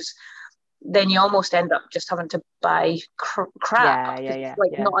nephews, then you almost end up just having to buy crap.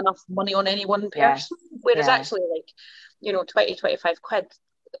 Not enough money on any one person, whereas actually like, you know, 20-25 quid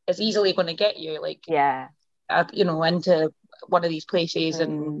is easily going to get you like you know, into one of these places,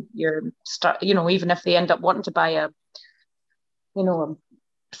 and you're you know, even if they end up wanting to buy a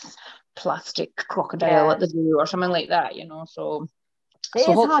plastic crocodile at the zoo or something like that, you know. So it is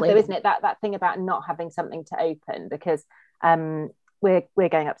hard though, isn't it, that thing about not having something to open, because we're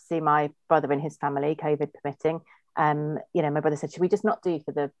going up to see my brother and his family, COVID permitting. You know, my brother said, should we just not do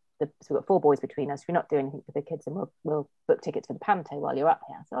for the so we've got 4 boys between us, should we not do anything for the kids, and we'll book tickets for the panto while you're up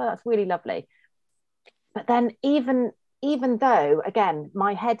here? So that's really lovely. But then even though, again,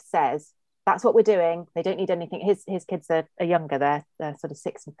 my head says that's what we're doing, they don't need anything. His kids are younger, they're sort of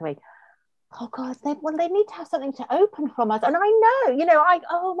 6 and 3. Oh God, they need to have something to open from us. And I know, you know,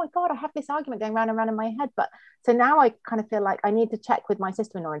 oh my God, I have this argument going round and round in my head. But so now I kind of feel like I need to check with my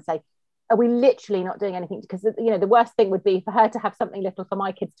sister-in-law and say, are we literally not doing anything? Because, you know, the worst thing would be for her to have something little for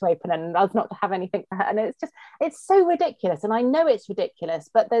my kids to open and us not to have anything for her. And it's so ridiculous. And I know it's ridiculous,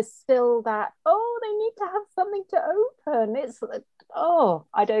 but there's still that, they need to have something to open. It's,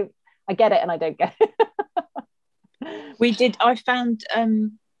 I get it and I don't get it. We did. I found.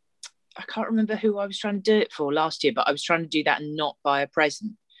 I can't remember who I was trying to do it for last year, but I was trying to do that and not buy a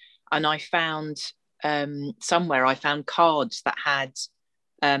present. And I found somewhere I found cards that had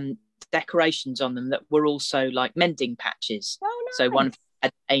decorations on them that were also like mending patches. Oh, nice. So one of them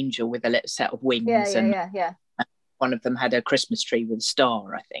had an angel with a little set of wings, yeah. One of them had a Christmas tree with a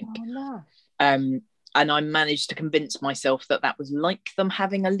star, I think. Oh, nice. And I managed to convince myself that that was like them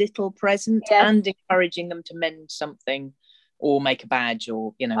having a little present Yes. and encouraging them to mend something or make a badge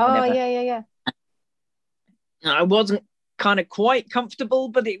or, Oh, whatever. yeah. I wasn't kind of quite comfortable,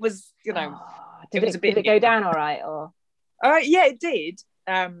 but it was, Did it was a bit. Did it go down all right? Or yeah, it did.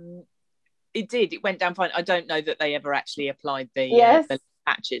 It did. It went down fine. I don't know that they ever actually applied the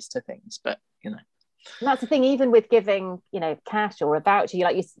patches to things, but And that's the thing, even with giving, cash or a voucher,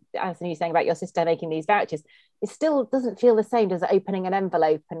 Alison, you saying about your sister making these vouchers, it still doesn't feel the same as opening an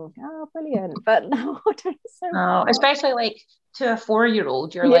envelope and, oh, brilliant. But no, no, especially like to a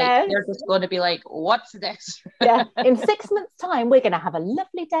 4-year-old, you're like, they're just going to be like, what's this? Yeah, in 6 months' time, we're going to have a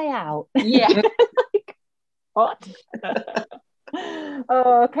lovely day out. Yeah. Like, what?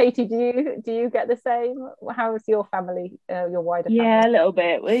 Oh, Katie, do you get the same? How is your family, your wider family? Yeah, a little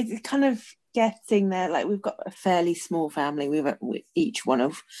bit. We're kind of getting there. Like, we've got a fairly small family. We've each one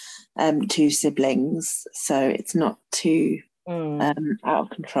of 2 siblings, so it's not too out of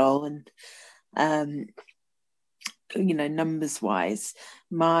control. And numbers wise,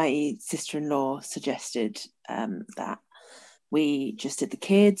 my sister-in-law suggested that we just did the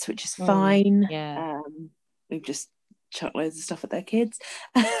kids, which is fine. We've just chuck loads of stuff at their kids.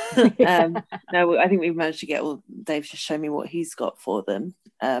 No, I think we've managed to get Dave's just shown me what he's got for them,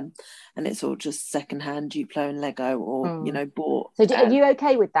 and it's all just secondhand Duplo and Lego or bought. So are you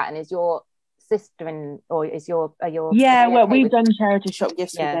okay with that? And is your sister or is your well, we've done charity shop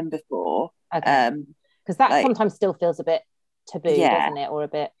gifts with them before. Okay. Because that sometimes still feels a bit taboo, doesn't it, or a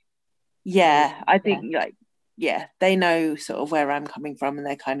bit I think they know sort of where I'm coming from, and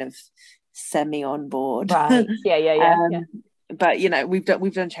they're kind of semi on board, right? Yeah. But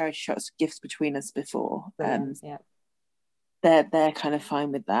we've done charity shops gifts between us before. They're kind of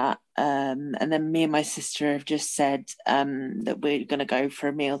fine with that, and then me and my sister have just said that we're going to go for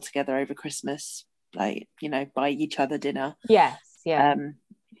a meal together over Christmas, like buy each other dinner,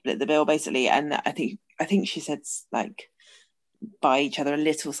 split the bill basically. And I think she said like buy each other a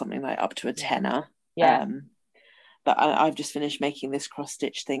little something like up to a tenner. But I've just finished making this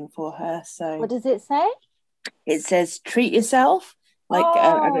cross-stitch thing for her. So what does it say? It says treat yourself. Like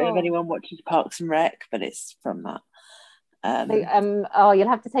I don't know if anyone watches Parks and Rec, but it's from that. You'll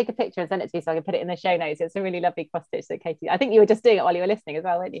have to take a picture and send it to me so I can put it in the show notes. It's a really lovely cross-stitch that Katie, I think you were just doing it while you were listening as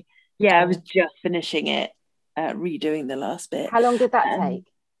well, weren't you? Yeah, I was just finishing it, redoing the last bit. How long did that take?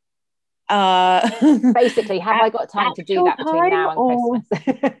 Basically, have I got time to do that between now and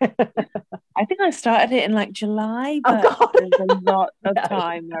Christmas? I think I started it in like July, but there's a lot of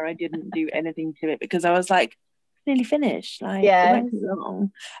time where I didn't do anything to it because I was like, it's nearly finished. Like, it won't be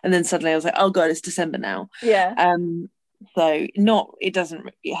long. And then suddenly I was like, oh god, it's December now. Yeah. So it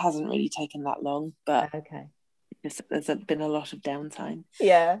hasn't really taken that long, but there's been a lot of downtime.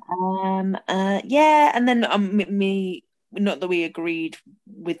 Yeah. And then me. Not that we agreed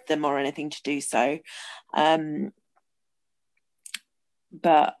with them or anything to do so, but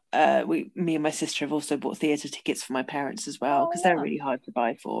me and my sister have also bought theatre tickets for my parents as well, because they're really hard to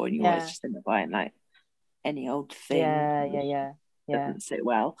buy for, and you always just end up buying like any old thing. Yeah. Doesn't sit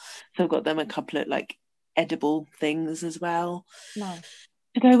well. So I've got them a couple of like edible things as well. Nice.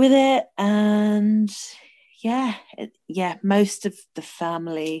 To go with it. And most of the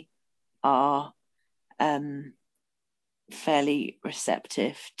family are fairly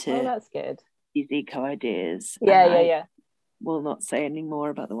receptive to that's good. These eco ideas. Yeah. Will not say any more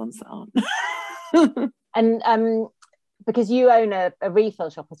about the ones that aren't. And because you own a refill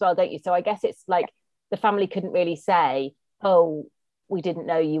shop as well, don't you? So I guess it's like the family couldn't really say, oh, we didn't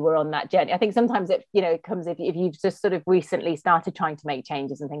know you were on that journey. I think sometimes it comes if you've just sort of recently started trying to make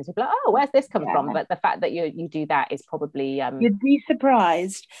changes and things, you'd be like, oh, where's this come from? But the fact that you do that is probably you'd be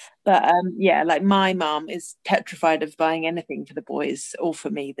surprised. But like my mum is petrified of buying anything for the boys or for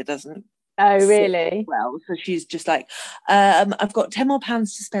me that doesn't. Oh really? Well, so she's just like, I've got £10 more to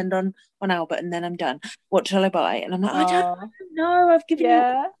spend on Albert and then I'm done. What shall I buy? And I'm like, I don't know. I've given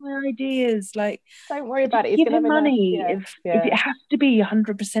you my ideas. Like, don't worry about it. Give him money if it has to be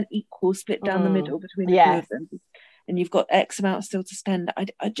 100% equal, split down the middle between the two of them, and you've got X amount still to spend.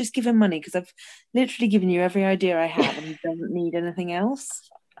 I just give him money because I've literally given you every idea I have, and he doesn't need anything else.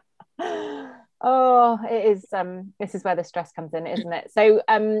 Oh, it is. This is where the stress comes in, isn't it? So,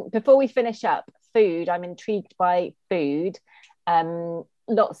 before we finish up, food, I'm intrigued by food.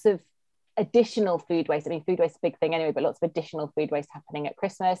 Lots of additional food waste. I mean, food waste is a big thing anyway, but lots of additional food waste happening at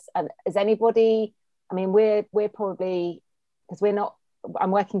Christmas. And is anybody, I mean, we're probably, because we're not,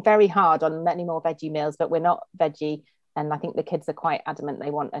 I'm working very hard on many more veggie meals, but we're not veggie. And I think the kids are quite adamant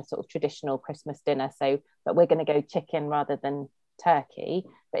they want a sort of traditional Christmas dinner. So, but we're going to go chicken rather than turkey.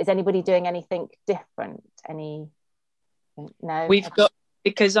 But is anybody doing anything different? No? We've got,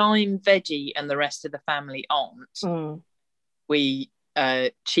 because I'm veggie and the rest of the family aren't, we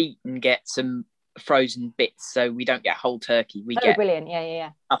cheat and get some frozen bits, so we don't get whole turkey. We get brilliant, yeah.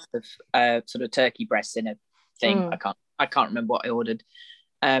 Stuff of sort of turkey breasts in a thing. I can't remember what I ordered,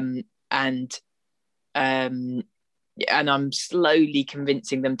 and I'm slowly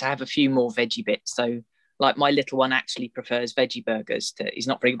convincing them to have a few more veggie bits. So, like, my little one actually prefers veggie burgers. He's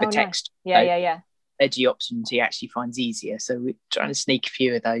not very good with text. Yeah. Veggie options he actually finds easier. So we're trying to sneak a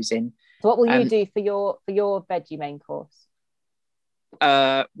few of those in. So what will you do for your veggie main course?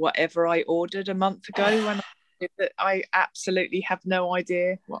 Whatever I ordered a month ago when I absolutely have no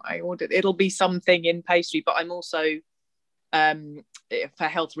idea what I ordered. It'll be something in pastry, but I'm also for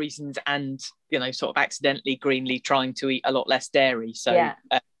health reasons and sort of accidentally greenly trying to eat a lot less dairy. So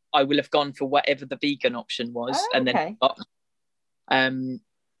I will have gone for whatever the vegan option was, and then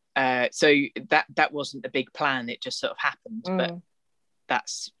so that wasn't a big plan. It just sort of happened, but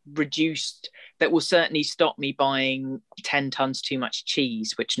that's reduced. That will certainly stop me buying 10 tons too much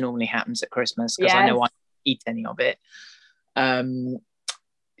cheese, which normally happens at Christmas, because I know I don't eat any of it.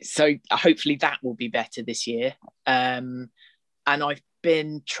 So hopefully that will be better this year. And I've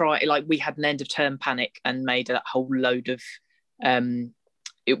been trying, like, we had an end of term panic and made a whole load of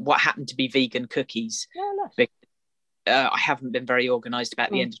what happened to be vegan cookies. I haven't been very organised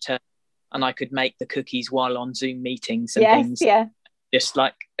about the end of term, and I could make the cookies while on Zoom meetings and things. Just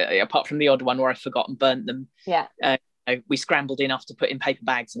like, apart from the odd one where I forgot and burnt them. We scrambled enough to put in paper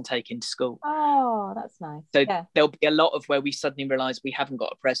bags and take into school. Oh, that's nice. So there'll be a lot of where we suddenly realise we haven't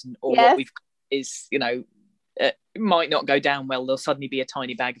got a present, or what we've got is, it might not go down well. There'll suddenly be a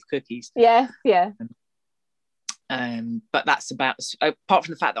tiny bag of cookies. But that's about, apart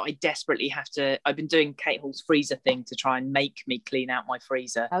from the fact that I desperately have to, I've been doing Kate Hall's freezer thing to try and make me clean out my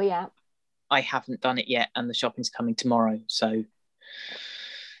freezer. I haven't done it yet, and the shopping's coming tomorrow, so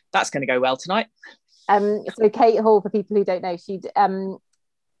that's going to go well tonight. So Kate Hall, for people who don't know, she'd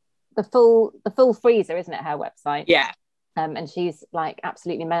the full freezer, isn't it, her website? And she's like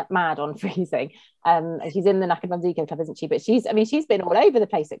absolutely mad on freezing. And she's in the Knackered Mums Eco Club, isn't she? But she's been all over the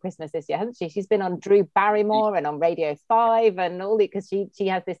place at Christmas this year, hasn't she? She's been on Drew Barrymore and on Radio 5 and all, because she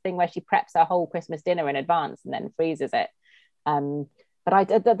has this thing where she preps her whole Christmas dinner in advance and then freezes it. But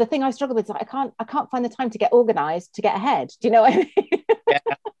the thing I struggle with is I can't find the time to get organised to get ahead. Do you know what I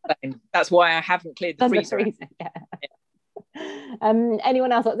mean? That's why I haven't cleared the freezer.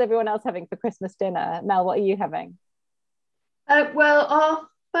 Anyone else? What's everyone else having for Christmas dinner? Mel, what are you having? Well, our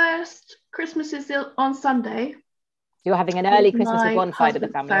first Christmas is on Sunday. You're having an early Christmas with one side of the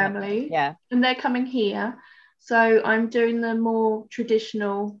family. And they're coming here. So I'm doing the more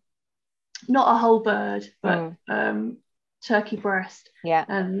traditional, not a whole bird, but turkey breast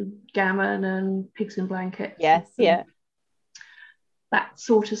and gammon and pigs in blankets. That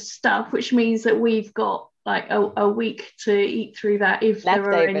sort of stuff, which means that we've got like a week to eat through that if there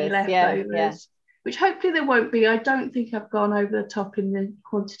are any leftovers. Which hopefully there won't be. I don't think I've gone over the top in the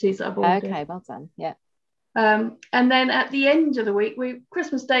quantities that I've ordered. Okay, well done. And then at the end of the week,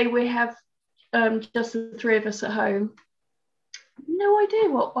 Christmas Day, we have just the three of us at home. No idea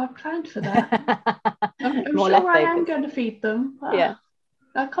what I've planned for that. I'm sure I am going to feed them. I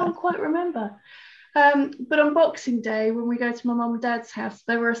can't quite remember. But on Boxing Day, when we go to my mum and dad's house,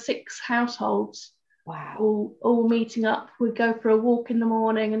 there were 6 households. Wow. All meeting up. We go for a walk in the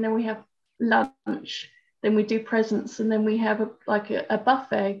morning, and then we have lunch, then we do presents, and then we have a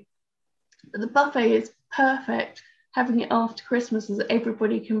buffet. The buffet is perfect, having it after Christmas, as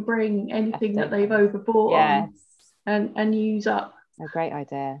everybody can bring anything that they've overbought and use up. A great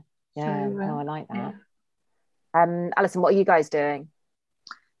idea. I like that. Alison, what are you guys doing?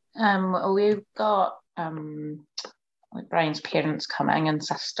 We've got like Brian's parents coming and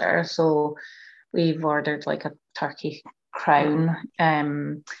sister, so we've ordered like a turkey crown,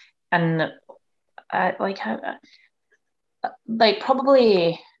 and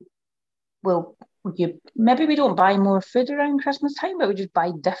probably maybe we don't buy more food around Christmas time, but we just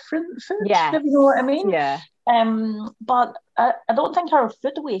buy different food. If you know what I mean. But I don't think our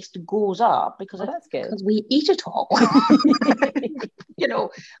food waste goes up because that's good, because we eat it all.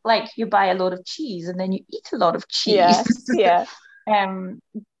 Like you buy a lot of cheese and then you eat a lot of cheese.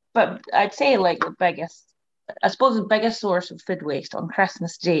 but I'd say like the biggest source of food waste on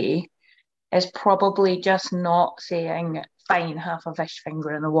Christmas Day is probably just not saying, fine, have a fish finger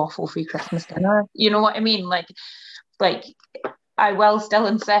and a waffle for your Christmas dinner. You know what I mean? Like I will still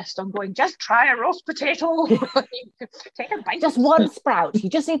insist on going, just try a roast potato. Take a bite. Just one sprout. You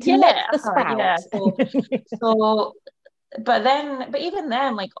just need to lick the sprout. Yeah. So but even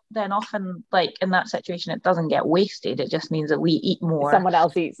then, like, then often, like, in that situation, it doesn't get wasted. It just means that we eat more. Someone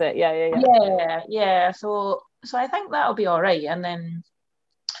else eats it. Yeah. So I think that'll be all right. And then,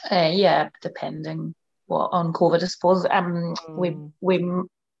 depending on COVID, I suppose. We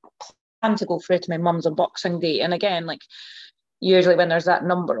plan to go through to my mum's on Boxing Day, and again, like, usually when there's that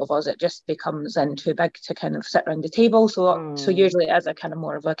number of us, it just becomes then too big to kind of sit around the table. So usually it is a kind of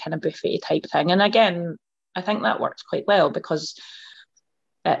more of a kind of buffet type thing. And again, I think that works quite well because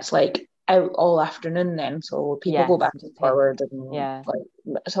it's like out all afternoon then, so people go back and forward, and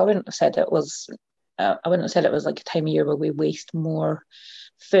like, so I wouldn't have said it was like a time of year where we waste more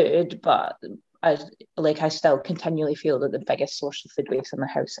food, but I still continually feel that the biggest source of food waste in the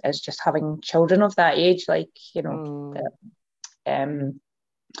house is just having children of that age, like, you know.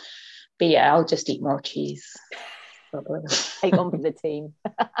 But yeah, I'll just eat more cheese. Take one for the team.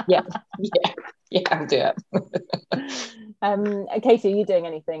 yeah, I'll do it. Katie, are you doing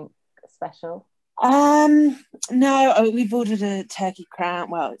anything special? No, we've ordered a turkey crown.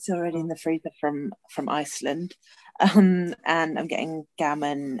 Well, it's already in the freezer from Iceland, and I'm getting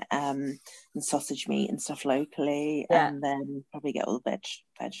gammon and sausage meat and stuff locally, and then probably get all the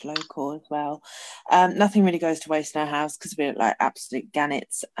veg local as well. Nothing really goes to waste in our house because we're like absolute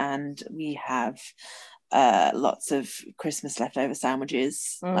gannets, and we have lots of Christmas leftover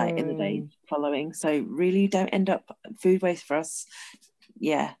sandwiches like in the days following, so really don't end up food waste for us.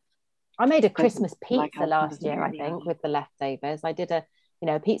 I made a Christmas pizza last year, I think, with the leftovers. I did a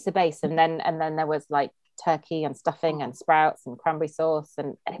pizza base, and then there was like turkey and stuffing and sprouts and cranberry sauce,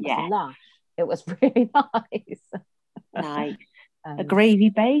 and it was lush. It was really nice. Nice. A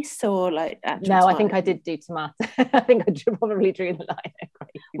gravy base or like no, tomato? I think I did do tomato. I think I probably drew the line at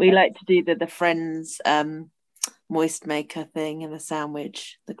gravy we base. like to do the Friends moist maker thing in the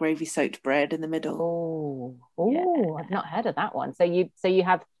sandwich, the gravy soaked bread in the middle. I've not heard of that one. So you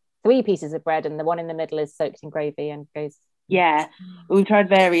have 3 pieces of bread and the one in the middle is soaked in gravy and goes. We've tried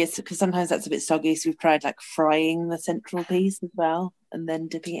various, because sometimes that's a bit soggy, so we've tried like frying the central piece as well and then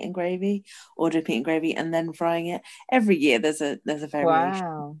dipping it in gravy, or dipping it in gravy and then frying it. Every year there's a variation.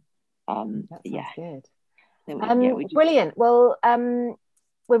 Wow. That sounds good. Brilliant. Well,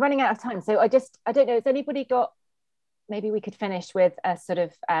 we're running out of time, so I don't know, has anybody got, maybe we could finish with a sort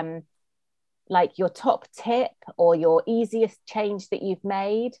of like your top tip or your easiest change that you've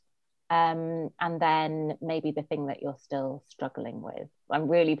made, and then maybe the thing that you're still struggling with. I'm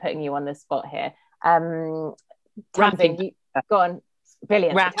really putting you on the spot here. Tamsin, go on.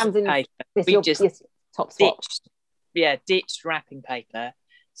 Brilliant. Wrapping paper. Your top spot. Ditched wrapping paper.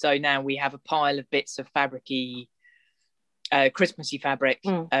 So now we have a pile of bits of fabricy, Christmassy fabric.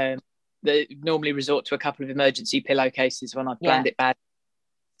 That normally resort to a couple of emergency pillowcases when I've planned it bad.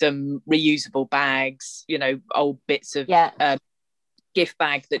 Some reusable bags, old bits of gift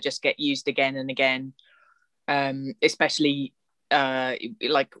bag that just get used again and again, especially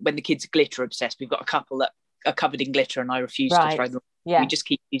like when the kids are glitter obsessed. We've got a couple that are covered in glitter and I refuse to throw them. We just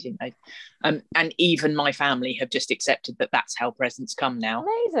keep using those, and even my family have just accepted that that's how presents come now.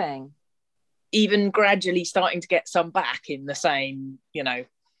 Amazing. Even gradually starting to get some back in the same,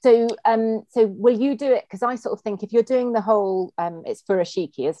 So will you do it? Because I sort of think if you're doing the whole, it's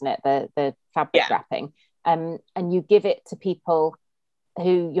furoshiki, isn't it? The fabric wrapping, and you give it to people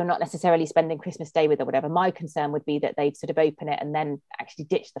who you're not necessarily spending Christmas Day with or whatever. My concern would be that they'd sort of open it and then actually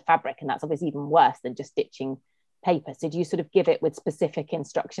ditch the fabric, and that's obviously even worse than just ditching paper. So do you sort of give it with specific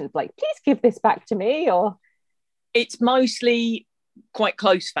instructions, like, please give this back to me? Or it's mostly quite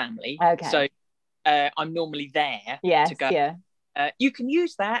close family. Okay. So I'm normally there to go. You can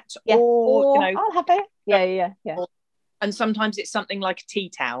use that, or I'll have it. Yeah. And sometimes it's something like a tea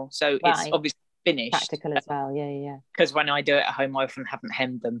towel, so it's obviously finished. Practical as well. Yeah. Because when I do it at home, I often haven't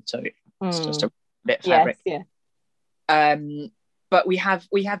hemmed them, so it's just a bit of fabric. But we have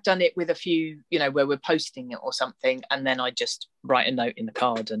done it with a few, where we're posting it or something, and then I just write a note in the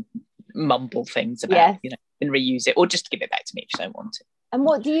card and mumble things about, and reuse it, or just give it back to me if you don't want it. And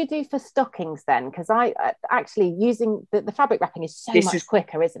what do you do for stockings then? Because I actually using the fabric wrapping is so much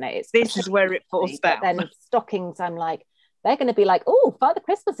quicker, isn't it? This is where it falls down. Then stockings, I'm like, they're going to be like, oh, Father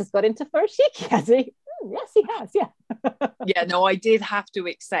Christmas has got into furoshiki, has he? Yes, he has. Yeah. No, I did have to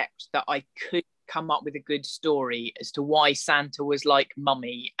accept that I could come up with a good story as to why Santa was like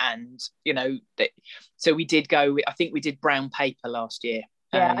mummy, and so we did go. I think we did brown paper last year.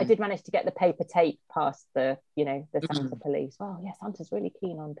 Yeah, I did manage to get the paper tape past the Santa police. Oh yeah, Santa's really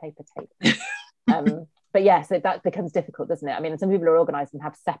keen on paper tape. But yeah, so that becomes difficult, doesn't it? I mean, some people are organised and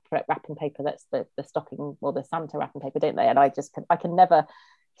have separate wrapping paper that's the stocking or the Santa wrapping paper, don't they? And I can never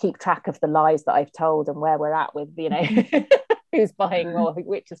keep track of the lies that I've told and where we're at with, who's buying or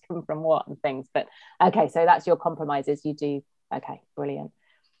which has come from what and things. But okay, so that's your compromises. You do, okay, brilliant.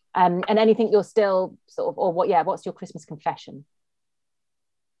 And anything you're still sort of, or what's your Christmas confession?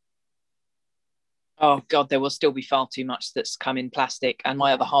 Oh God, there will still be far too much that's come in plastic, and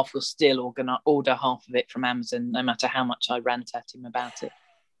my other half will still order half of it from Amazon, no matter how much I rant at him about it.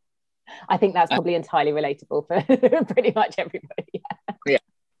 I think that's probably entirely relatable for pretty much everybody. Yeah,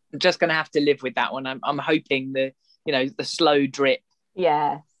 I'm just going to have to live with that one. I'm hoping the slow drip.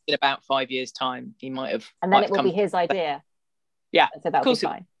 Yeah. In about 5 years' time, he might have. And then it will be his idea. Yeah, so that'll be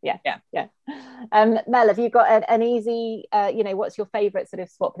fine. Yeah. Mel, have you got an easy, what's your favourite sort of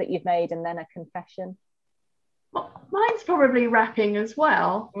swap that you've made, and then a confession? Mine's probably wrapping as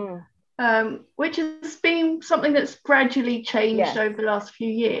well, which has been something that's gradually changed over the last few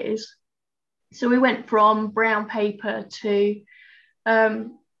years. So we went from brown paper to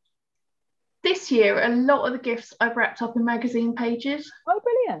this year, a lot of the gifts I've wrapped up in magazine pages. Oh,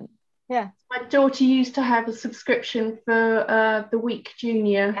 brilliant. Yeah. My daughter used to have a subscription for the Week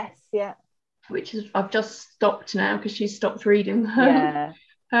Junior. Yes, yeah. Which is, I've just stopped now because she's stopped reading them.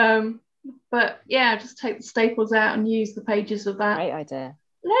 Yeah. But yeah, just take the staples out and use the pages of that. Great idea.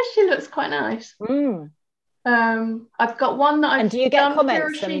 It actually looks quite nice. I've got one that I've do you get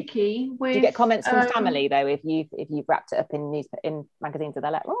comments do you get comments from family though if you've wrapped it up in magazines, and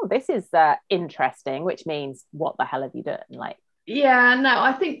they're like, oh, this is interesting, which means what the hell have you done? Like, yeah, no,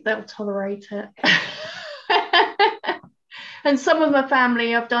 I think they'll tolerate it. And some of my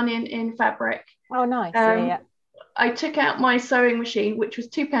family I've done in fabric. Oh, nice. Yeah. I took out my sewing machine, which was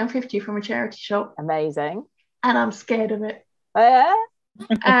 £2.50 from a charity shop. Amazing. And I'm scared of it. Yeah.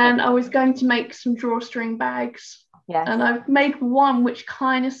 And I was going to make some drawstring bags. Yes. And I've made one which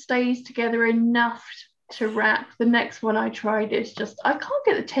kind of stays together enough to wrap. The next one I tried is just, I can't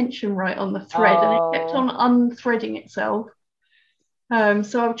get the tension right on the thread, and it kept on unthreading itself.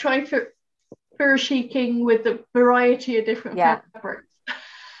 So I've tried furoshiki with a variety of different fabrics.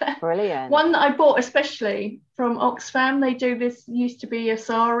 Brilliant. One that I bought especially from Oxfam, they do this, used to be a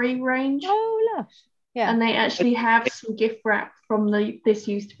sari range. Oh, lush. Yeah. And they actually have some gift wrap from this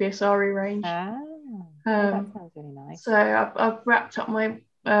used to be a sari range. That sounds really nice. So I've wrapped up my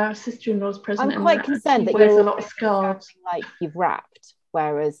sister-in-law's present. I'm quite concerned that wears a lot of scarves. Like you've wrapped,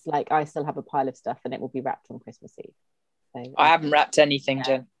 whereas like I still have a pile of stuff and it will be wrapped on Christmas Eve. So, I haven't wrapped anything,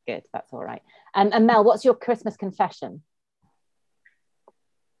 Jen. Good, that's all right. And Mel, what's your Christmas confession?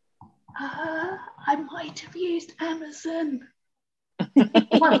 I might have used Amazon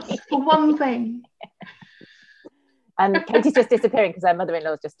once for one thing. Katie's just disappearing because her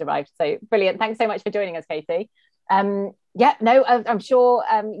mother-in-law's just arrived. So brilliant. Thanks so much for joining us, Katie. I'm sure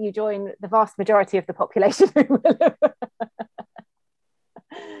you join the vast majority of the population who will.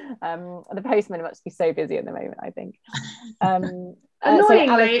 The postman must be so busy at the moment, I think.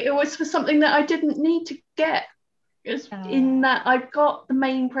 Annoyingly, it was for something that I didn't need to get. In that I got the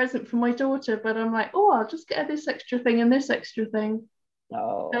main present for my daughter, but I'm like, I'll just get her this extra thing and this extra thing.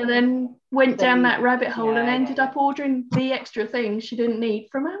 And then went down that rabbit hole and ended up ordering the extra thing she didn't need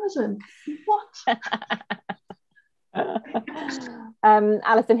from Amazon. What?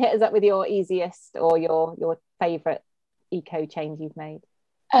 Alison, hit us up with your easiest or your favourite eco change you've made.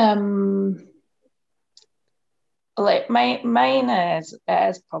 Like mine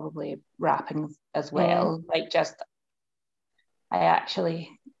is probably wrapping as well. Like, just I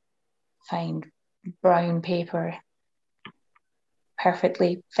actually find brown paper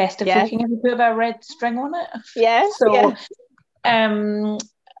perfectly festive looking and a bit of a red string on it.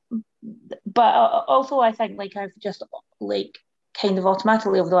 But also I think like I've just like kind of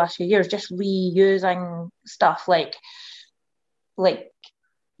automatically over the last few years just reusing stuff like the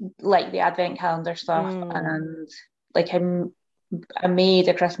advent calendar stuff, and like I made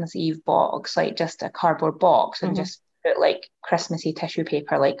a Christmas Eve box, like just a cardboard box, and just put like Christmassy tissue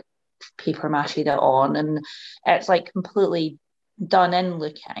paper, like paper mâché it on, and it's like completely done in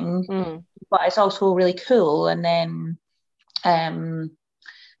looking, but it's also really cool. And then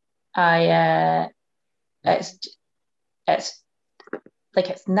it's like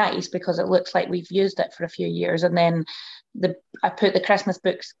it's nice because it looks like we've used it for a few years, and then I put the Christmas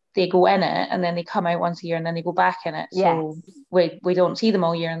books, they go in it, and then they come out once a year, and then they go back in it. So we don't see them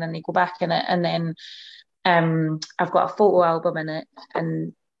all year, and then they go back in it. And then I've got a photo album in it,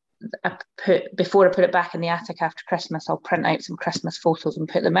 and before I put it back in the attic after Christmas, I'll print out some Christmas photos and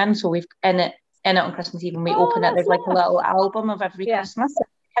put them in. So we've in it on Christmas Eve, when we open it, there's like a little album of every Christmas that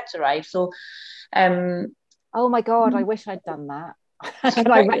the kids arrive. So oh my God, I wish I'd done that. Can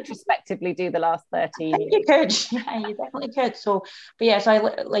I retrospectively do the last 13 years? You could, yeah, you definitely could. So, but yeah, so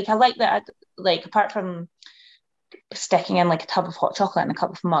I like that. Like, apart from sticking in like a tub of hot chocolate and a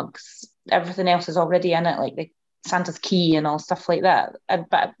couple of mugs, everything else is already in it, like the Santa's key and all stuff like that.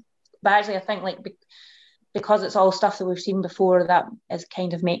 But actually, I think like because it's all stuff that we've seen before, that is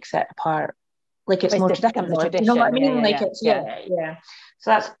kind of makes it a part. Like it's more traditional. You know what I mean? Yeah.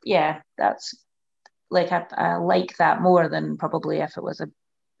 So that's like I like that more than probably if it was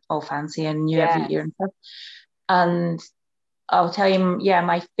all fancy and new every year and stuff. And I'll tell you,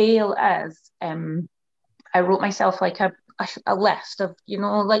 my fail is I wrote myself like a list of,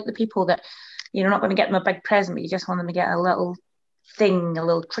 like the people that you're not going to get them a big present, but you just want them to get a little thing, a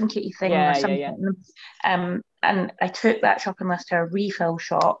little trinkety thing or something. And I took that shopping list to a refill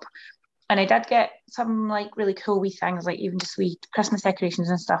shop, and I did get some like really cool wee things, like even just wee Christmas decorations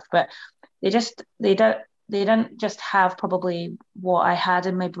and stuff, but they didn't just have probably what I had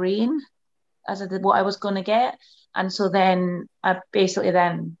in my brain as what I was going to get. And so then I basically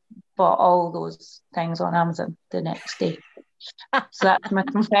then bought all those things on Amazon the next day. So that's my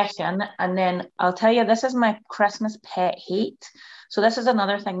confession. And then I'll tell you, this is my Christmas pet hate. So this is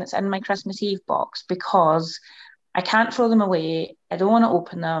another thing that's in my Christmas Eve box, because I can't throw them away. I don't want to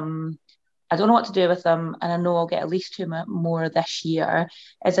open them. I don't know what to do with them, and I know I'll get at least 2 more this year,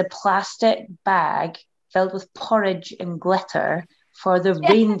 is a plastic bag filled with porridge and glitter for the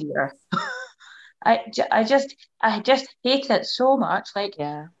reindeer. I just hate it so much. Like,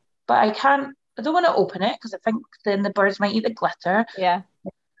 but I don't want to open it because I think then the birds might eat the glitter. Yeah. I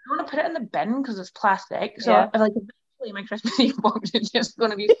don't want to put it in the bin because it's plastic. So I like eventually my Christmas Eve box is just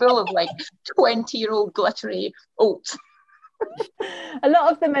going to be full of like 20-year-old glittery oats. A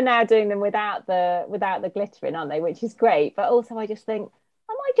lot of them are now doing them without the glittering, aren't they? Which is great, but also I just think,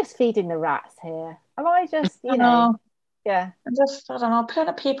 am I just feeding the rats here? Am I just, I don't know, put in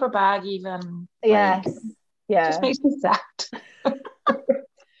a paper bag even. Yes. It just makes me sad.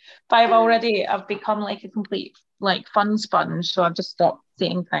 But I've become like a complete like fun sponge, so I've just stopped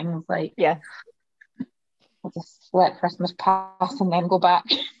saying things like I'll just let Christmas pass and then go back.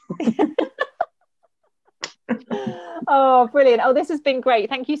 Oh, brilliant. Oh, this has been great.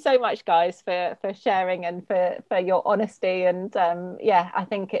 Thank you so much, guys, for sharing and for your honesty. And I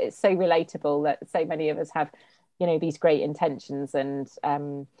think it's so relatable that so many of us have, these great intentions and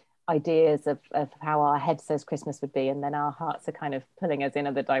ideas of how our head says Christmas would be, and then our hearts are kind of pulling us in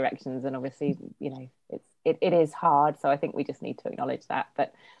other directions. And obviously, it is hard. So I think we just need to acknowledge that.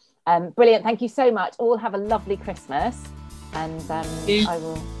 But brilliant. Thank you so much. All have a lovely Christmas. And I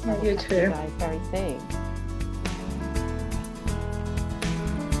will catch you guys very soon.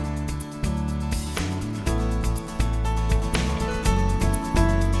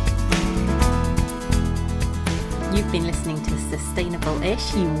 You've been listening to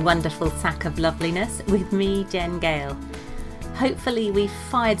Sustainable-ish, you wonderful sack of loveliness, with me, Jen Gale. Hopefully we've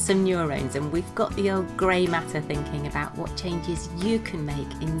fired some neurons and we've got the old grey matter thinking about what changes you can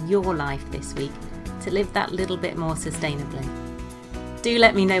make in your life this week to live that little bit more sustainably. Do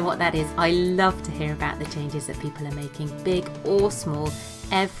let me know what that is. I love to hear about the changes that people are making, big or small.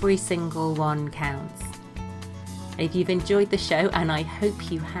 Every single one counts. If you've enjoyed the show, and I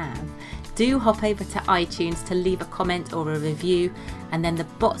hope you have, do hop over to iTunes to leave a comment or a review, and then the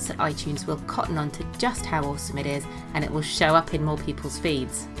bots at iTunes will cotton on to just how awesome it is, and it will show up in more people's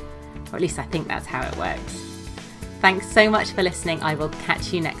feeds. Or at least I think that's how it works. Thanks so much for listening. I will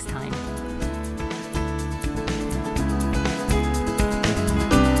catch you next time.